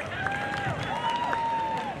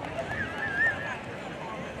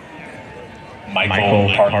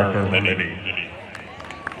 Michael Parker Libby.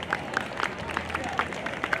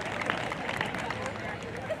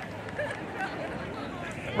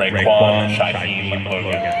 Raekwon Shaheem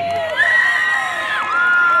Logan.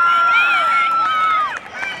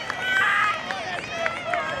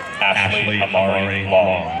 Ashley Amari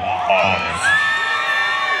Long, honors.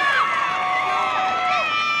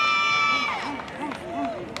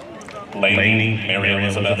 Lainey Mary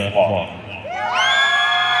Elizabeth Long.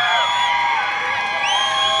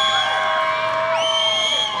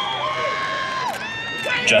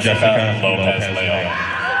 Jessica Lopez Leon.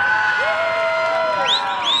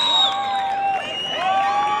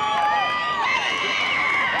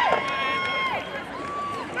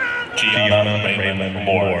 Gianna Raymond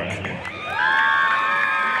Lork.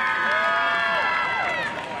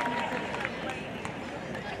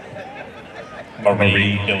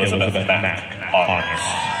 Marie Elizabeth Mack, honors.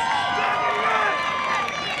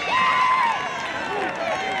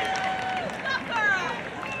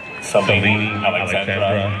 Celine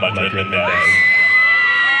Alexandra Madrid Mendez.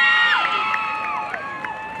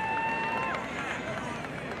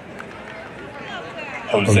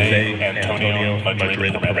 Jose Antonio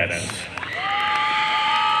Madrid Perez.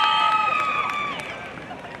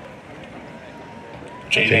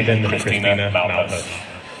 Jaden Christina Malpas.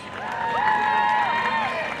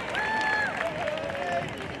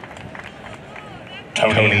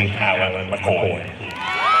 Tony Allen McCoy.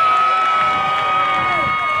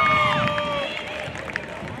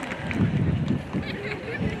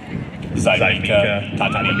 Zaika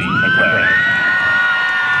Tatani McRae.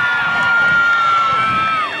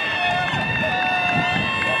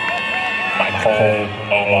 Michael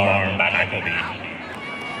Omar McAfee.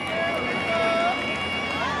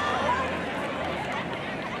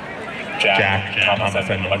 Jack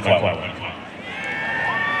Thomason McClellan.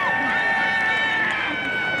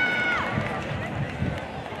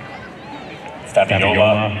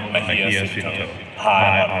 Fabiola Mejia Cito,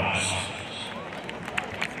 high honors.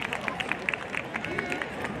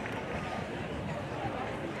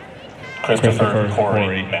 Christopher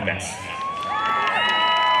Corey Metz.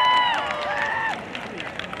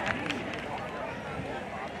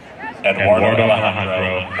 Eduardo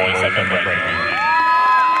Alejandro Moises Abreu.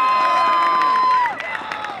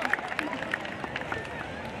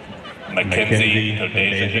 Mackenzie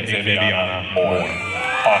Hodeja Xaviana Moore,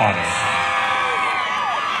 honors.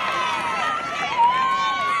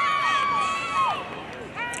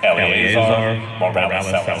 Eleazar Morales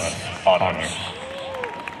Celis, honors.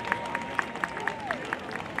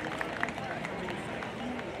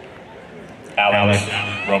 Alex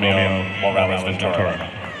Romeo Morales Ventura.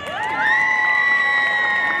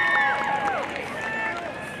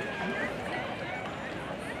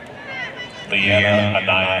 Leanna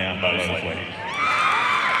Anaya Mosley.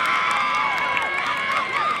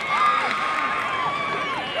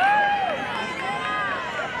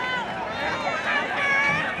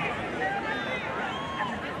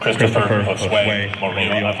 Christopher Josue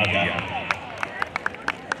Murillo Avila.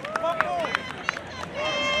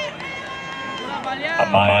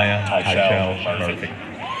 Amaya Tyshell Murphy.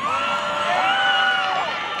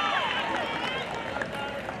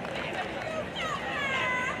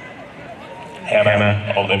 Hannah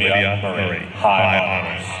Olivia Murray, high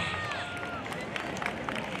honors.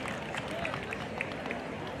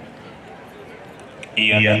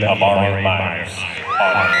 Ian Amari Myers,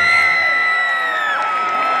 honors.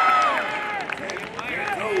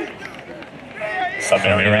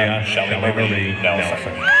 Samaria Shelley Marie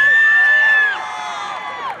Nelson.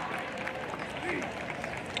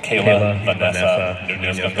 Kayla Vanessa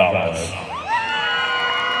Nunez Gonzalez.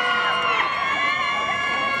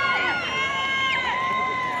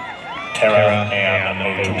 Tara Ann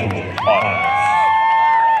O'Toole, honors.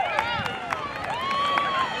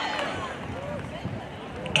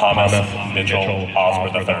 Thomas Mitchell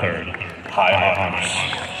Osborne III, high honors.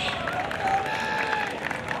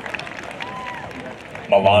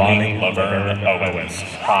 Milani Laverne Owens,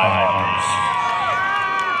 high honors.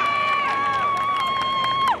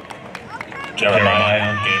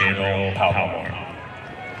 Jeremiah Gabriel Palmore.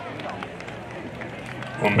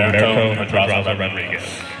 Humberto Pedraza Rodriguez.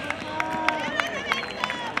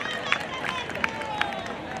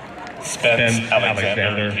 Spence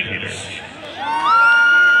Alexander Peters.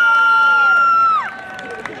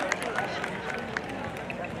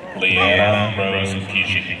 Leanna Rose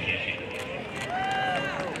Kishi.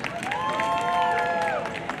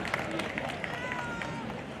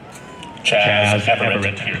 Chaz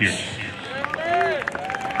Everett Pierce.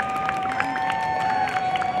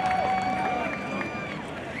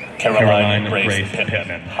 Caroline Grace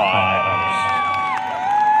Pittman, high honors.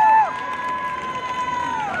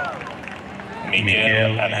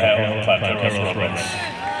 Miguel Angel Plateros Robles.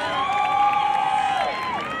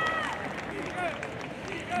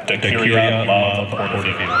 Dakiria Love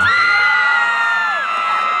Porterfield.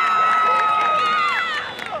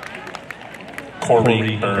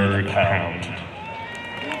 Corey Bird Pound.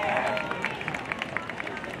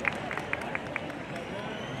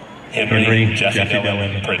 Henry Jessica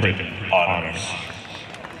Dillon Pridgen, honors.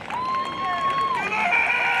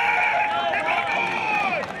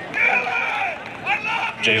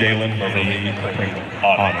 Jalen Marie Pridgen,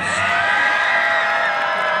 honors.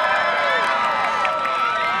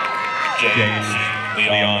 James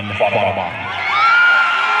Leon Quababa.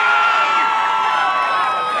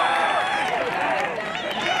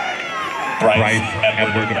 Bryce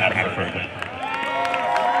Edward Bradford.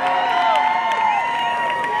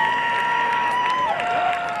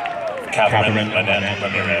 Catherine Manette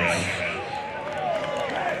Ramirez.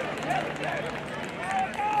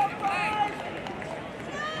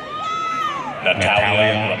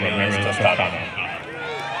 Natalia Ramirez Toscano.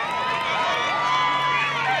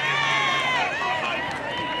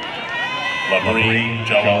 LaMarie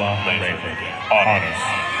Joa Rayford, honors.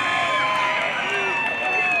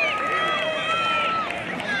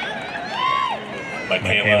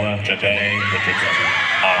 Michaela Janae Richardson,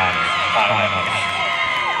 honors. High honors.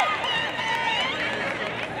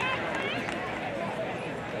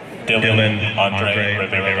 Dylan Andre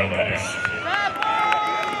Rivera Lopez.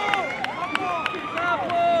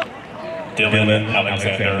 Dylan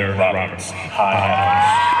Alexander Roberts, high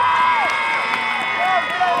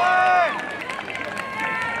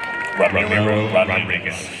honors. Ramiro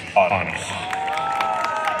Rodriguez, honors.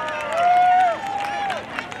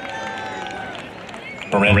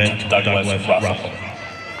 Brent Douglas Russell.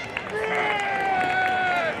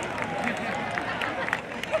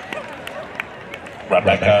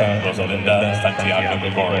 Rebecca Rosalinda Santiago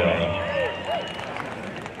Gregorio.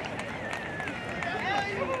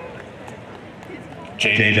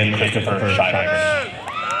 Jaden Christopher Shivers.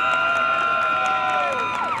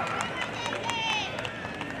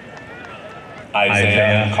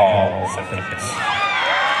 Isaiah Carl Simpkins.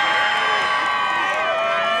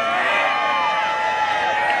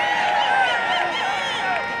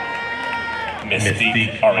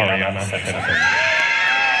 Mystique Ariana Simpson.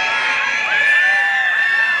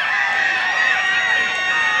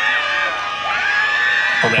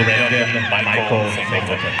 Brendan Michael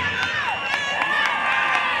Singleton.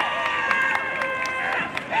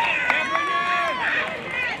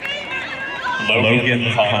 Logan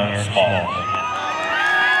Connor Small.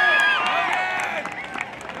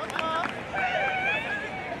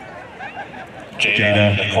 Jada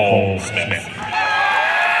Nicole Smith.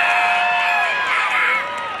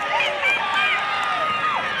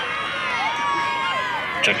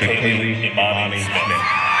 Jakaylee Imani Smith.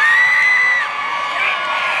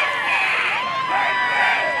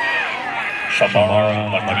 Shamara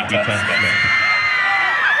Laquita Smith.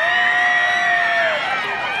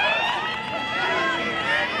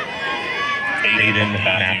 Aiden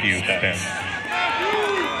Matthew Spence.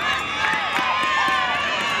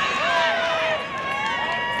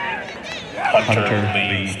 Hunter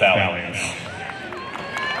Lee Stallions.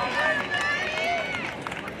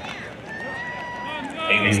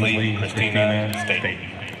 Ainsley Christina State.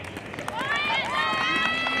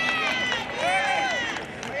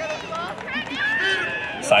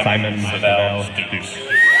 Simon Savell Stoops.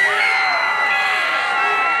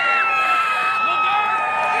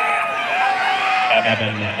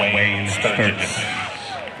 Evan Wayne Sturgis.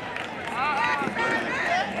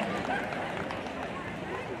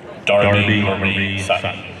 Darby Marie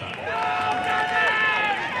Sutton.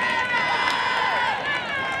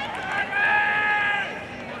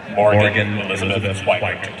 Morgan Elizabeth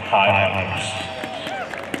White, high honors.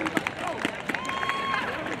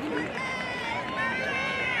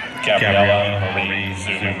 Gabriella Marie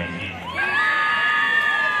Zuman.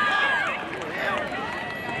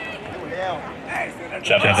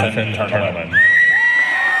 Jefferson Turnerman.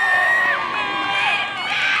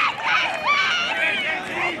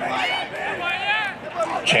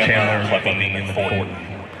 Chandler Fleming Forden.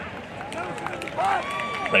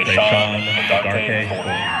 Rayshawn Darte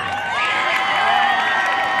Forden.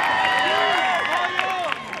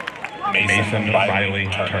 Mason Riley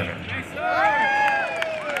Turner.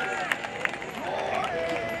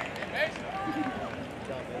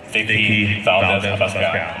 Vicky Valdez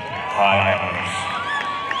Pascal, high honors.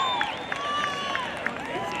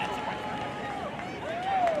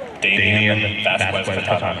 Damian Vasquez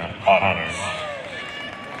Patana, honors.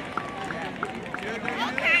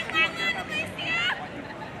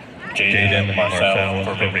 Jaden Marcel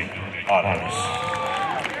Furby, honors.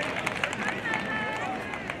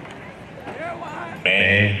 May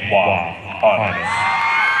Hua, honors.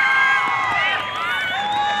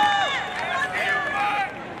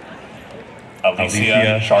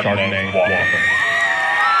 Alicia Chardonnay Walker.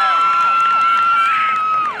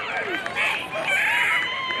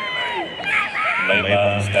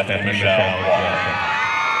 Layla Stephanie Michelle Walker.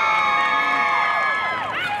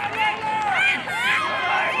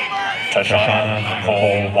 Tashana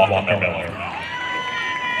Nicole Walker Miller.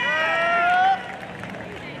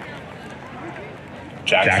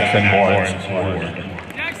 Jackson Lawrence Ward.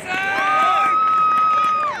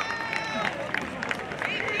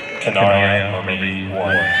 Kanaria Marie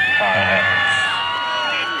Ward Hines.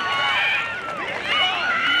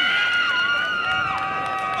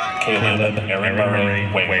 Caleb Erin Murray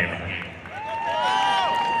Waver.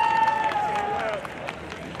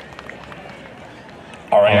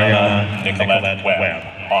 Ariana Nicolette Webb,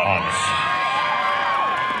 honors.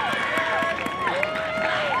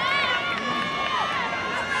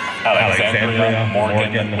 Alexandria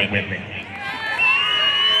Morgan Whitney.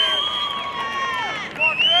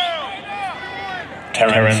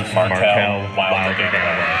 Terrence Markel Wilder.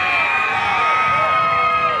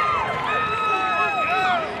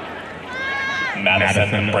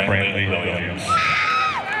 Madison Brantley Williams.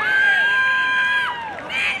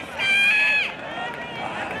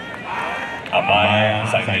 Amaya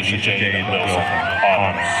Zainisha Jade Wilson,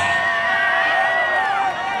 honors.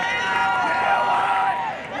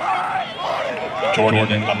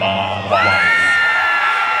 Jordan Amal Wise.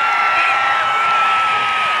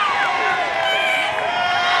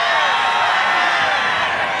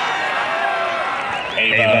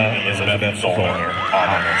 Ava Elizabeth Zollner,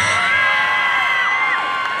 honors.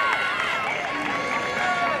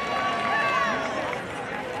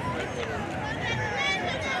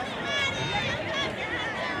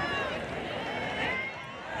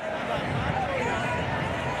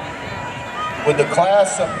 Would the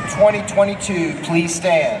class of 2022 please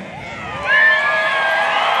stand?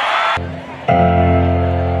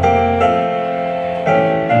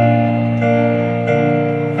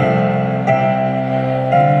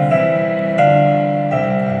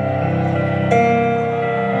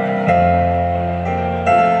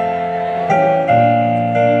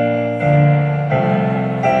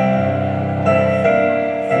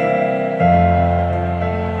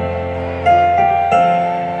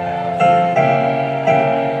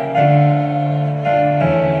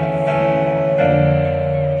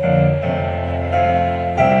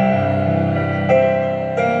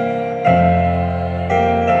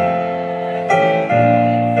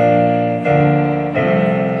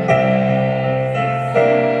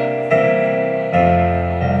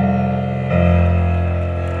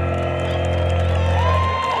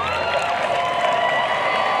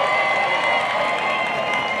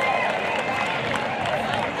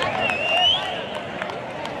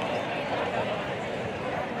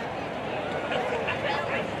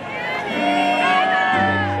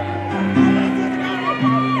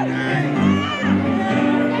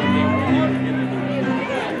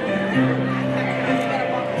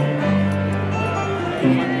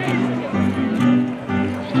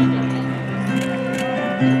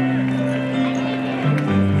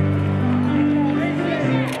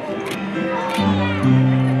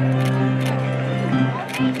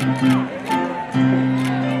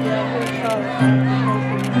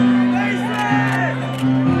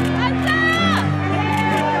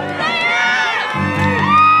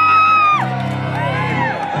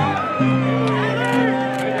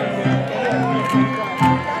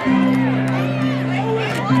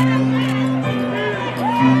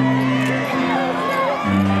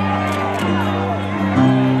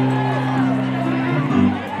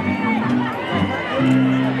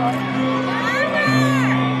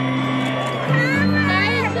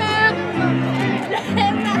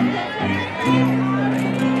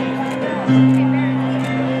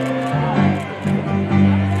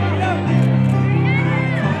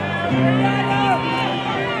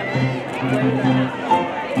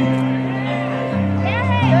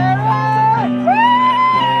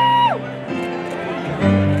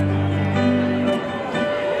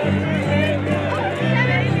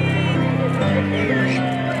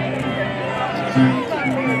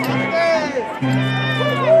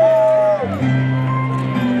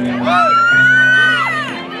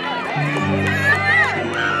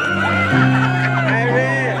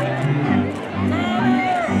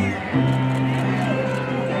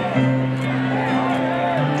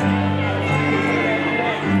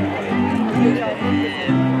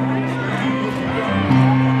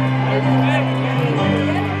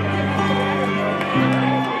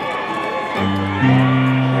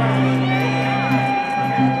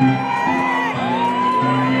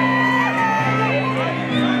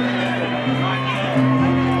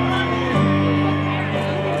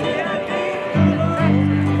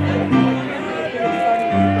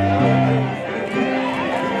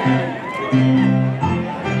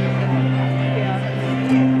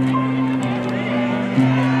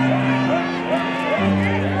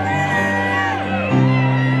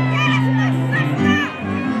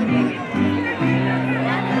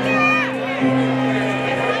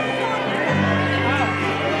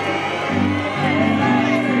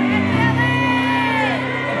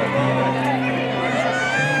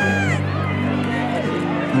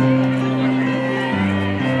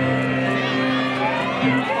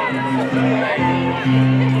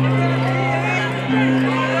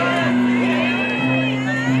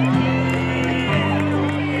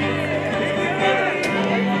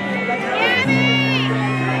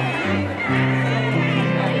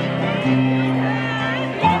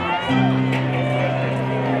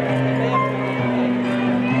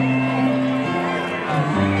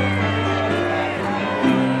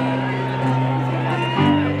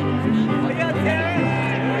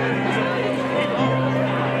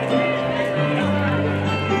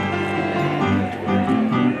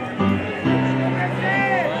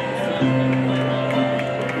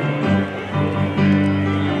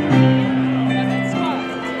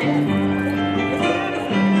 Bro,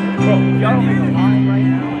 y'all don't make a lot.